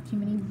never have too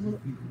many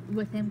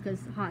with him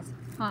because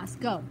Haas,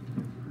 go.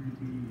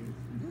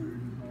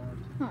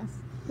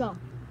 Haas, go,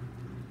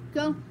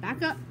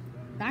 back up,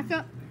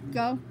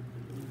 go.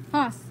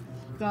 Haas,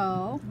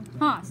 go.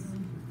 Haas,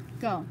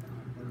 go.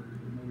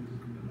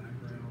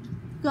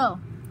 Go,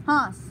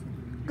 Haas,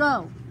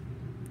 go.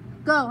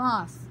 Go,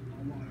 Haas.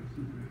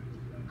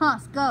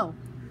 Haas, go.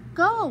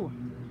 Go!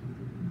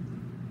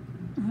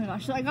 Oh my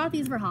gosh, so I got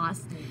these for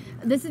Haas.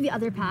 This is the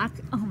other pack.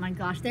 Oh my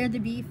gosh, they're the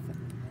beef,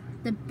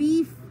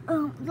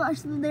 oh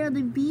gosh, they're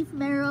the beef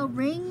marrow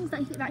rings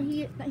that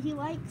he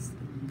likes.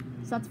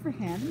 So that's for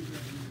him.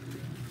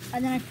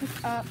 And then I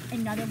picked up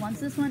another one.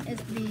 So this one is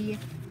the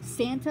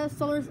Santa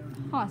Solar.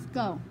 Haas,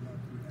 go.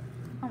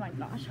 Oh my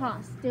gosh,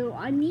 Haas, dude,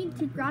 I need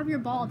to grab your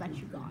ball that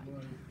you got.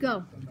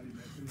 Go.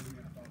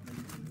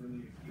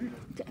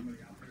 Okay.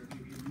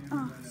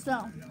 Oh,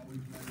 so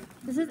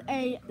this is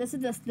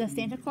the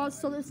Santa Claus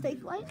solar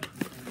steak light,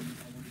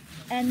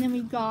 and then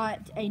we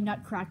got a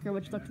nutcracker,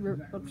 which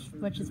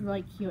is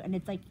really cute, and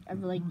it's like a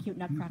really cute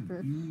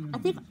nutcracker. I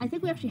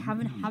think we actually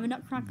have a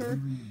nutcracker,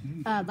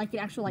 like an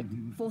actual like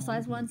full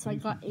size one. So I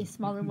got a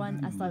smaller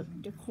one as like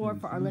decor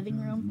for our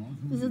living room.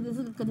 This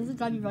is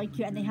gonna be really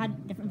cute, and they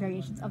had different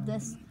variations of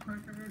this.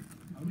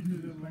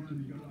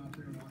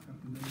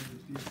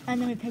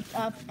 And then we picked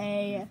up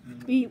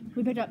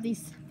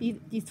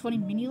these 20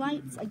 mini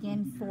lights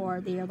again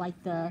for they're like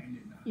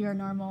your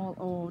normal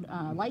old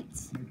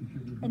lights,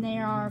 and they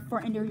are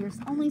for indoor use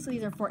only. So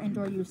these are for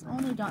indoor use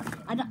only.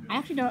 I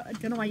actually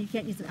don't know why you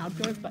can't use them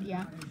outdoors, but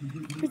yeah.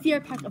 Here's the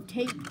other pack of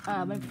tape.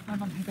 My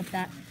mom picked up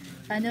that,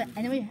 and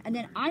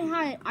then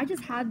I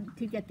just had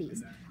to get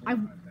these.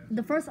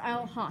 The first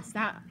aisle Haas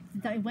that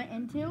we went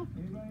into.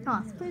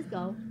 Haas, please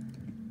go.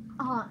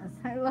 Haas,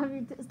 I love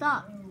you.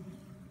 Stop.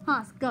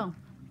 Haas, go.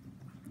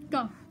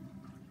 Go.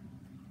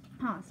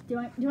 Haas, do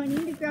I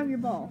need to grab your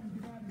ball?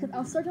 Because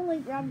I'll certainly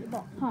grab your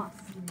ball. Haas.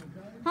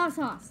 Haas,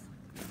 Haas.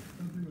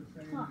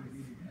 Haas.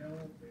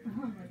 Oh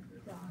my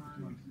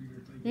God.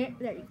 There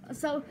you go.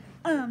 So,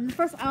 the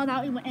first aisle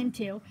that we went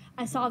into,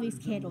 I saw these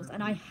candles,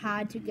 and I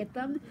had to get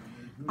them.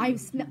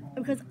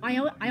 Because I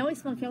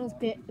always smell candles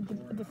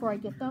before I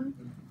get them.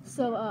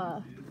 So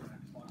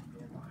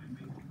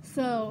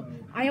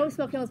I always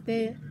smell candles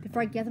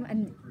before I get them,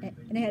 and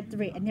they had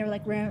 3, and they were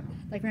like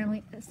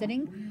randomly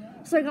sitting.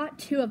 So I got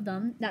 2 of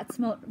them that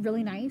smelled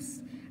really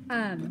nice.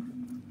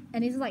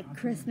 And these are like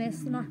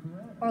Christmas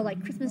or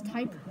like Christmas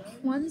type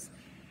ones.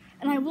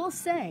 And I will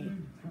say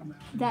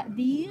that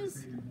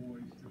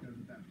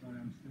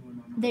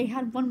they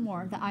had one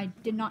more that I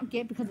did not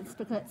get because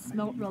it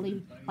smelled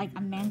really like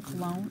a man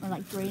cologne or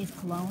like Gray's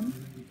cologne.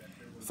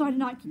 So I did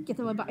not get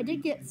the one, but I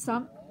did get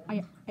some.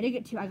 I did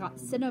get 2. I got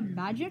Cinna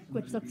Magic,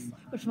 which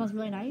smells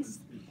really nice.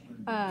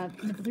 The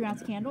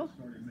 3-ounce candle.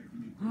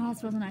 Oh, it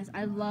smells nice.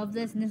 I love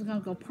this, and this is gonna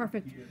go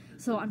perfect.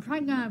 So I'm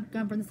probably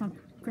gonna burn this on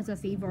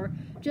Christmas Eve or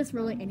just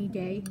really any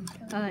day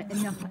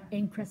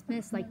in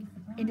Christmas, like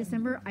in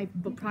December. I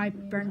will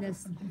probably burn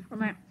this, or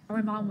my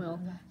mom will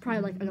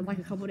probably like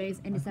a couple days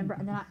in December,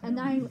 and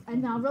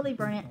then I'll really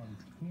burn it.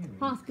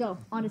 Haas, go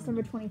on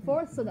December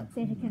 24th, so that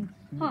Santa can.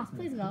 Haas,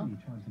 please go.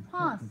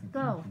 Haas,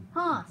 go.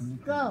 Haas,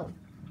 go.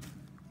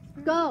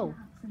 Go.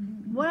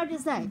 What did I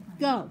just say?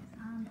 Go.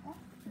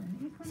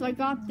 So I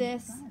got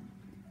this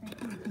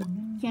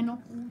candle,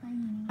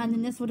 and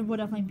then this would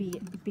definitely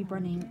be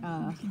burning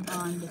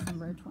on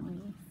December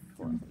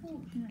 4th.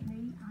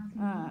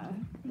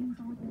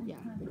 Yeah.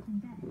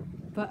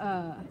 But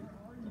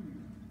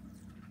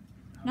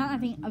now I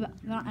think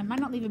I might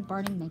not leave it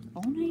burning like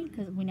all night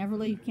because we never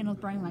leave candles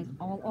burning like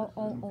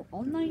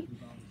all night.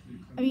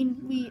 I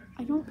mean,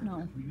 I don't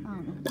know.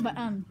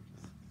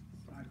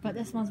 But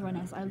this smells really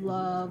nice. I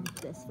love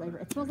this flavor.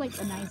 It smells like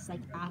a nice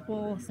like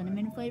apple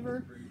cinnamon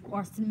flavor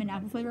or cinnamon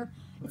apple flavor.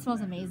 It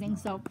smells amazing.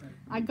 So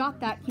I got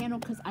that candle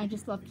because I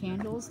just love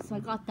candles. So I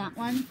got that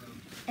one.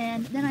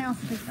 And then I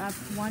also picked up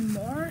one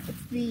more.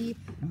 It's the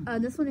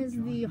this one is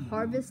the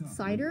Harvest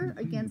Cider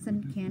Again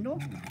Scented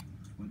Candle.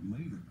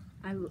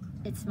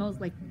 It smells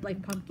like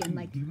pumpkin.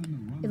 Like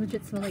it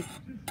legit smells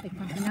like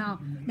pumpkin. Now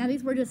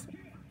these were just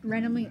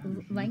randomly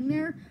laying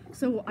there,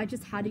 so I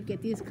just had to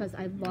get these because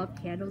I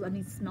love candles and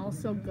these smell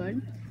so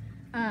good.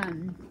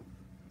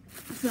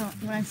 So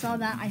when I saw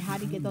that, I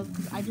had to get those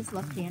because I just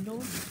love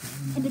candles.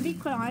 And to be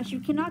quite honest, you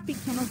cannot beat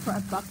candles for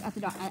 $1 at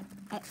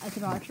the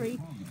Dollar Tree,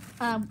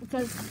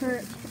 because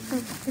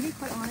to be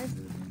quite honest,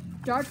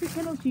 Dollar Tree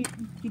candles you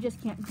just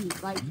can't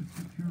beat. Like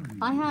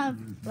I have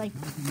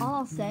all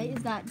I'll say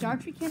is that Dollar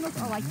Tree candles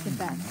are like the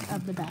best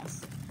of the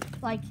best.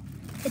 Like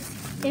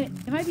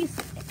it might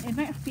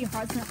be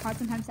hard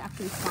sometimes to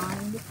actually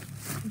find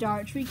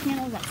Dollar Tree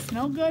candles that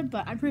smell good,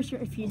 but I'm pretty sure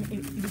if you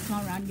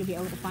smell around, you'll be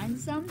able to find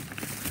some.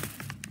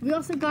 We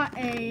also got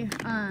a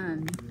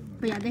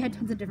but yeah, they had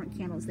tons of different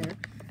candles there,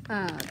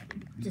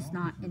 just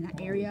not in that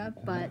area,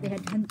 but they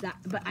had tons of that.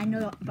 But I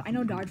know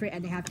Dollar Tree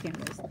and they have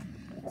candles.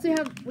 So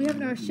we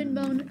have our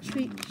Shinbone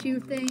chew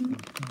thing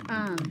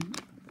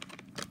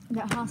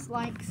that Haas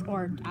likes,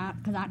 or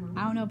because I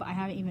don't know, but I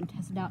haven't even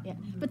tested out yet.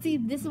 But see,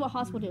 this is what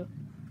Haas will do.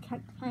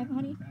 Can I have it,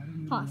 honey?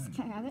 Haas,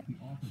 can I have it?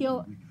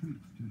 He'll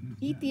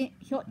eat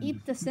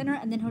the center,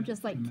 and then he'll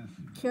just like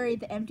carry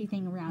the empty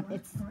thing around.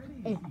 It's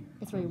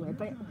really weird,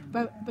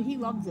 but he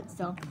loves it,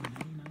 so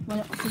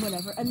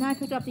whatever. And then I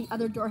picked up the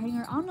other door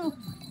hanger. I don't know,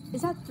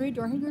 is that 3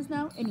 door hangers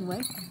now?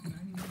 Anyway.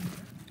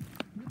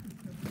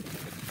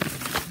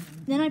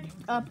 Then I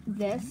picked up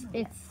this.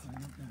 It's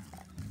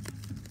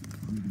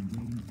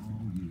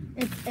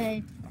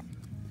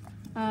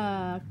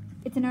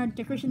in our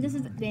decoration. This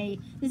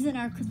is in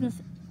our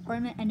Christmas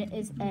ornament, and it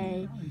is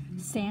a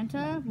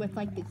Santa with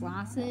like the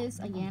glasses.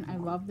 Again, I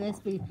love this.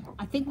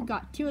 I think we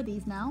got 2 of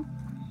these now.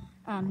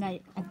 I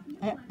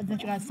you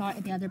guys saw it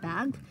in the other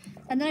bag.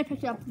 And then I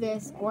picked up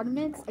this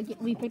ornaments. Again,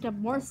 we picked up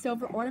more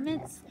silver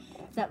ornaments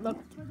that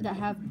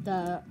have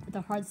the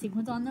hard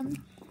sequins on them.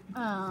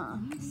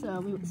 So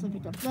we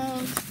picked up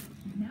those.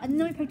 And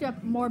then we picked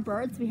up more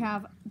birds. We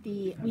have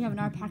in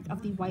our pack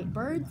of the white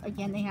birds.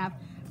 Again, they have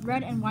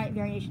red and white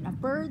variation of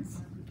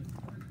birds.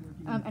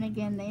 And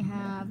again, they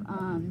have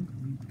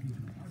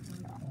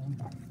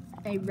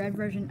a red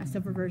version, a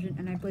silver version,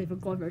 and I believe a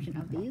gold version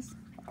of these.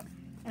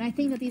 And I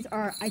think that these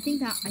are, I think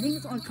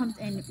this one comes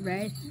in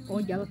red or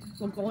yellow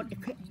or gold.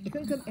 It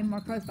could come in more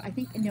colors, but I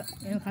think it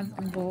comes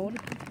in gold.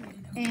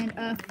 And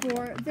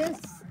for this,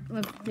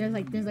 there's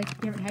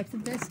different types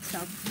of this. So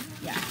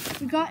yeah,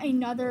 we got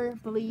another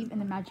Believe in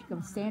the Magic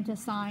of Santa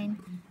sign.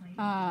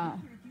 Oh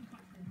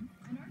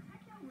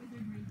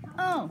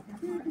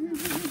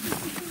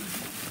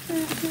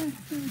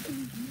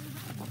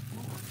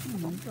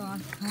my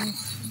gosh,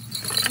 guys.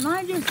 Am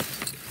I just...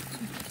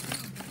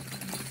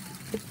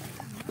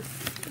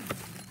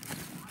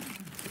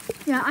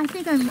 Yeah, I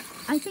think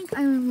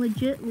I'm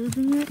legit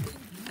losing it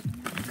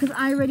because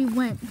I already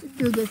went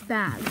through this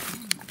bag.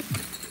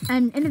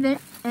 And in the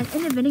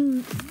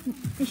vending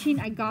machine,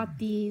 I got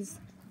these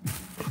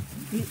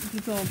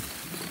little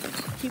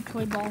cheap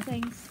toy ball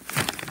things.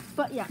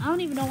 But yeah, I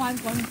don't even know why I'm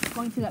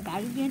going through that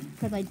bag again,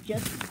 because I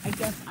guess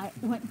I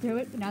went through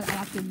it, but now that I'm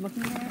actually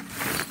looking at it.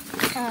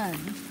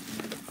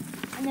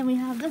 And then we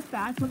have this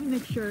bag. Let me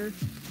make sure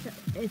that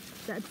it's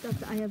that stuff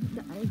that I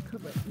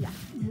covered. Yeah.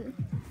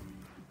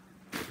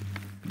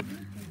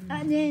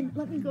 And then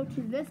let me go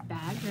to this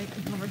bag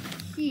right over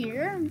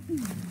here.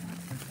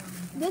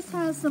 This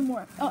has some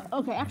more. Oh,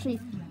 okay. Actually,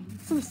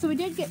 so we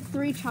did get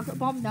 3 chocolate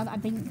bombs. Now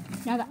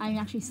that I'm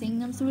actually seeing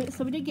them. So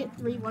we did get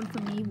 3. One for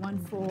me. One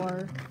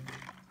for.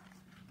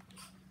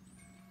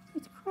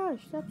 It's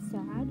crushed. That's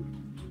sad.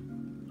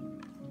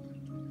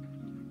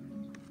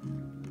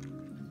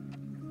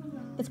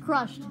 It's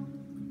crushed.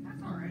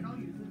 That's alright, I'll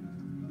use it.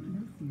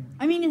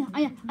 I mean,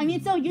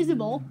 it's still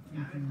usable.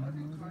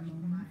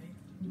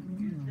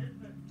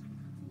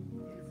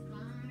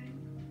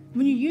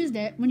 When you used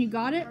it, when you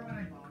got it.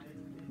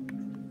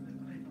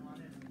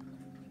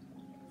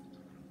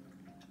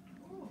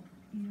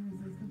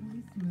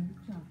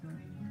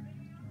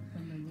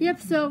 Yep.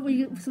 So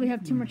we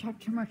have 2 more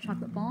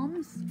chocolate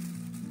bombs.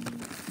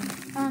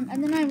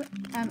 And then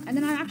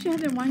I actually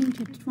have been wanting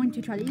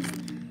to try these.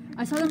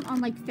 I saw them on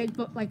like fake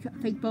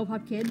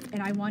Bo-Pop Kids,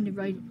 and I wanted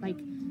to really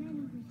like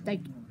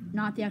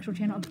not the actual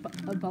channel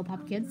of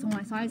Bo-Pop Kids. So when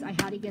I saw these, I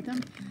had to get them.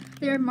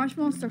 They're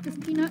marshmallow circus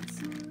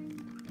peanuts.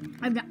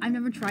 I've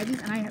never tried these,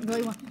 and I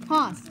really want.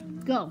 Haas,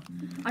 go!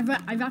 I've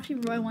actually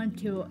really wanted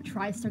to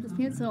try circus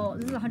peanuts. So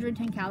this is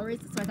 110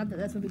 calories. So I thought that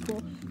this would be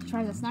cool to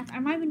try as a snack. I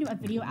might even do a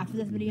video after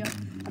this video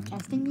of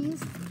testing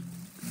these.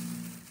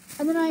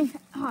 And then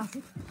Haas,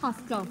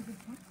 go,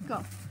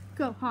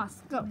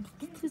 Haas, go,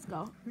 just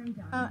go.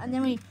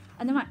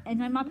 And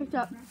my mom picked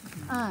up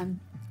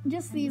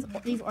just these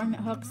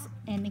ornament hooks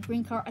and the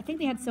green color. I think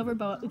they had silver,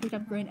 but we picked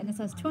up green, and this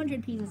has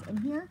 200 pieces in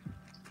here.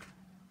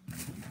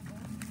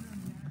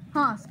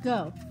 Haas,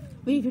 go.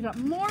 We picked up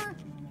more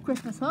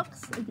Christmas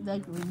hooks, the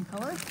green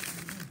color.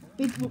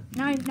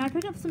 Now I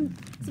picked up some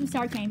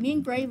sour candy. Me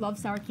and Gray love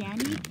sour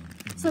candy.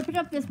 So I picked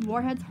up this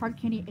Warheads hard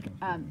candy,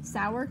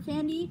 sour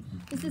candy.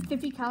 This is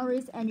 50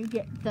 calories, and you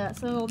get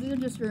so these are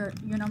just your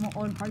normal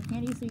old hard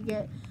candy. So you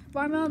get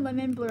watermelon,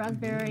 lemon, blue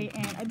raspberry,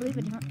 and I believe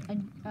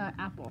an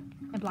apple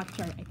and black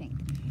cherry, I think.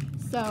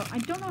 So I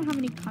don't know how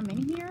many come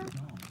in here.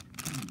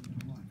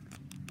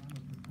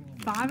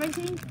 5, I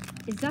think.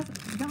 Is that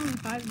only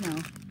 5? No,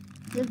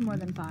 there's more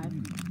than 5.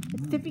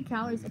 It's 50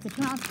 calories. It's a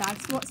 2-ounce bag.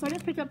 So I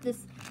just picked up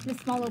this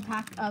small little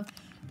pack of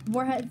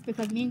Warheads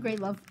because me and Gray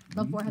love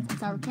Warheads and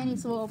sour candy,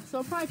 so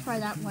we'll probably try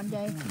that one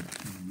day.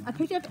 I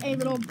picked up a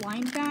little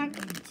blind bag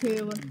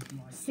to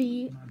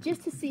see.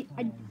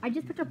 I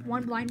just picked up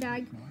one blind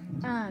bag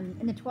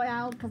in the toy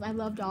aisle because I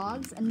love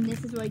dogs, and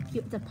this is really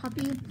cute. It's a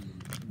puppy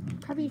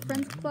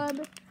Friends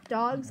Club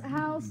dog's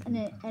house,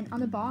 and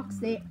on the box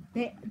they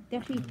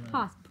actually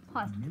Haas,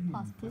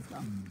 please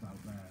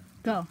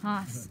go,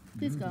 Haas,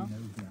 please go.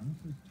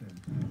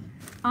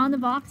 On the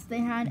box they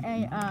had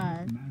a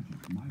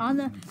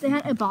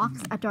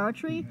box at Dollar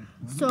Tree,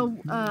 so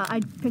I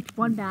picked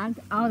one bag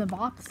out of the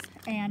box,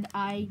 and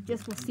I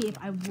just will see if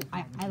I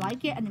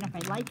like it, and then if I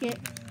like it,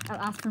 I'll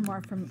ask for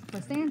more for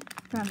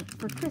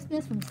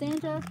Christmas from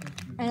Santa.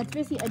 And it's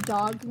basically a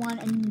dog one,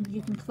 and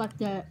you can collect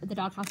the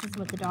dog houses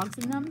with the dogs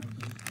in them.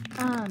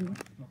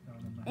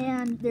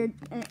 And they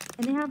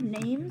have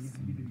names.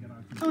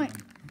 Oh wait,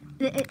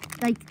 there's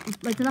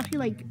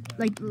actually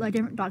like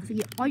different dogs. So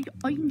you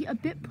can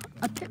get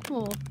a pit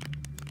bull.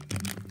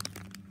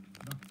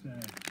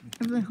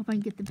 I really hope I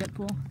can get the pit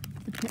bull.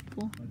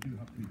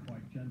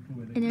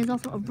 And there's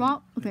also a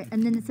okay,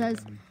 and then it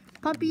says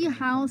puppy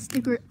house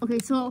sticker. Okay,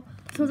 so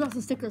there's also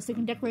stickers so you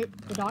can decorate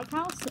the dog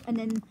house, and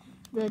then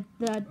the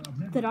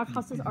dog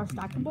houses are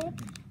stackable,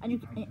 and you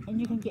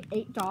can get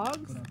 8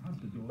 dogs.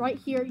 Right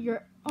here,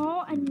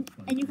 and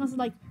you can also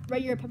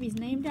write your puppy's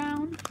name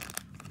down.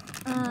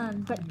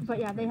 But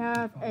yeah, they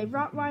have a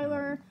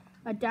Rottweiler,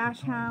 a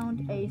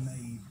Dachshund, a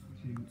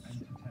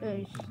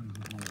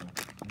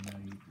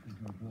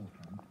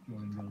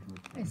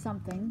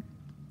something,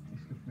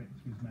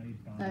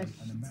 a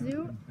Shih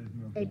Tzu,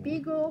 a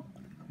Beagle,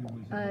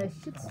 a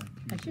Shih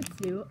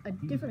Tzu, a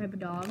different type of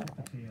dog,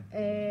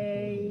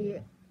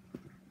 a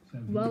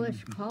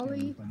Welsh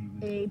Collie,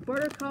 a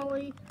Border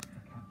Collie,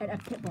 and a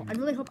Pit Bull. I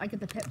really hope I get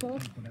the Pit Bull.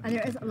 And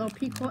there is a little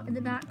Pequot in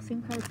the back,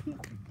 same color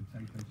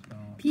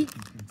Peak.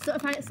 So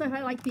if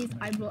I like these,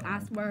 I will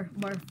ask more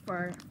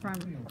for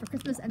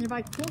Christmas, and they're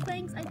like cool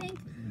things, I think.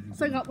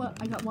 So I got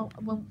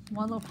one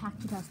little pack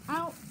to test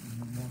out.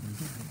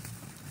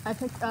 I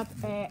picked up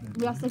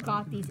we also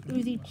got these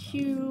Uzi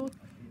Chew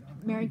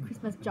Merry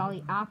Christmas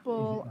Jolly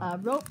Apple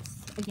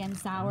ropes, again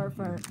sour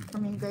for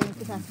me and Gray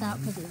to test out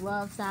because we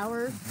love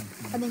sour.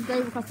 And then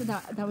Gray requested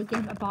that we give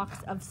him a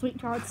box of sweet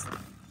tarts,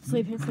 so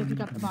we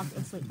picked up a box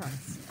of sweet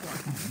tarts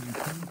for him.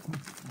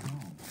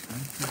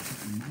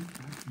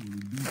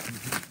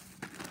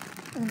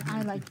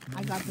 And I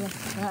got this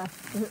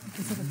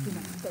Pacific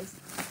peanut.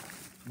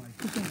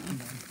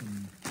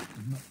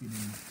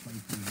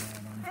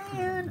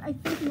 And I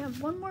think we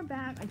have one more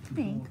bag, I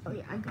think. Oh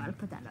yeah, I gotta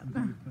put that up.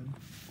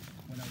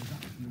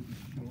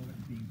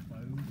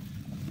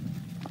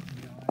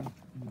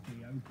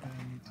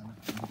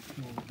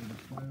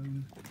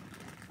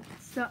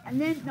 So,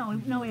 and then,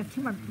 no, we have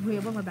 2 more, we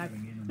have 1 more bag.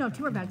 No,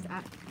 2 more bags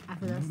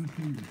after this.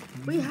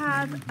 We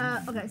have,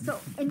 okay, so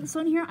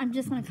in here, I'm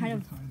just gonna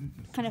kind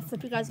of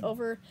flip you guys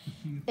over.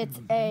 It's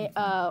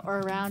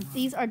around.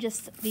 These are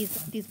just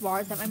these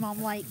bars that my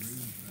mom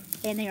likes,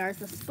 and they are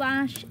the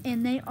Splash,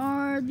 and they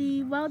are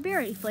the wild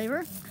berry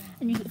flavor.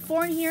 And you get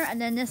 4 in here, and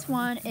then this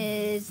one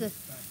is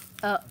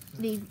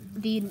the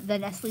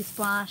Nestle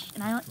Splash,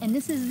 and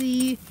this is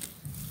the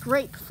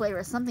grape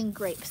flavor, something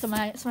grape. So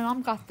my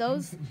mom got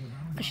those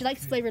because she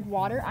likes flavored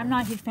water. I'm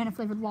not a huge fan of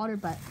flavored water,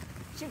 but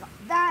she got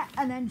that,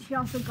 and then she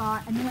also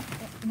got, and then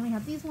we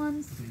have these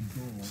ones.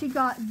 She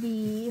got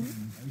the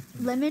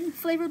lemon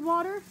flavored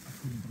water.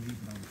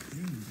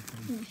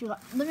 She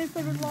got lemon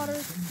flavored water,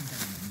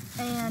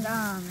 and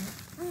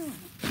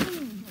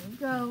here we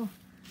go.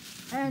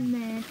 And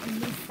then in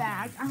this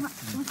bag,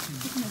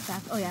 what's in this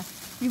bag? Oh yeah,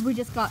 we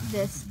just got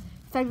this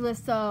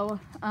Fabuloso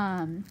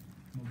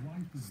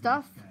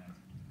stuff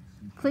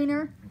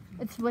cleaner.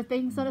 It's with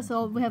baking soda,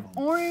 so we have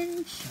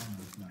orange,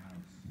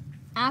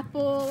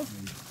 apple.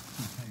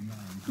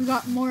 We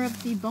got more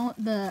of the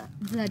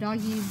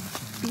doggy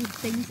beef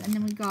things, and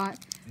then we got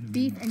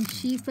beef and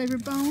cheese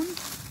flavored bone.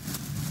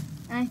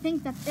 And I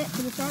think that's it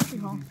for the Dollar Tree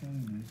haul.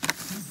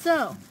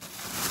 So,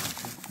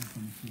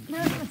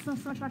 thanks so much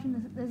for watching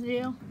this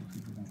video.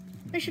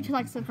 Make sure to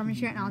like, subscribe, and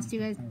share, and I'll see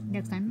you guys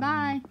next time.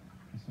 Bye.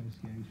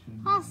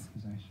 Haas.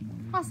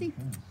 Aussie,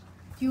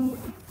 do you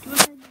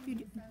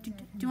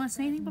want to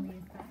say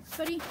anything,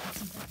 buddy?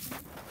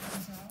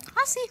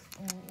 Aussie,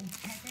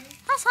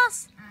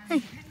 Hoss.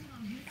 Hey,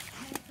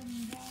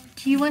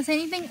 do you want to say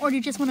anything, or do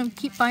you just want to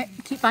keep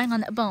buying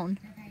on that bone?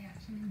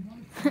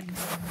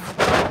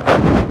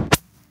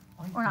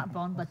 Or not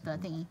bone, but the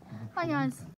thingy. Bye, guys.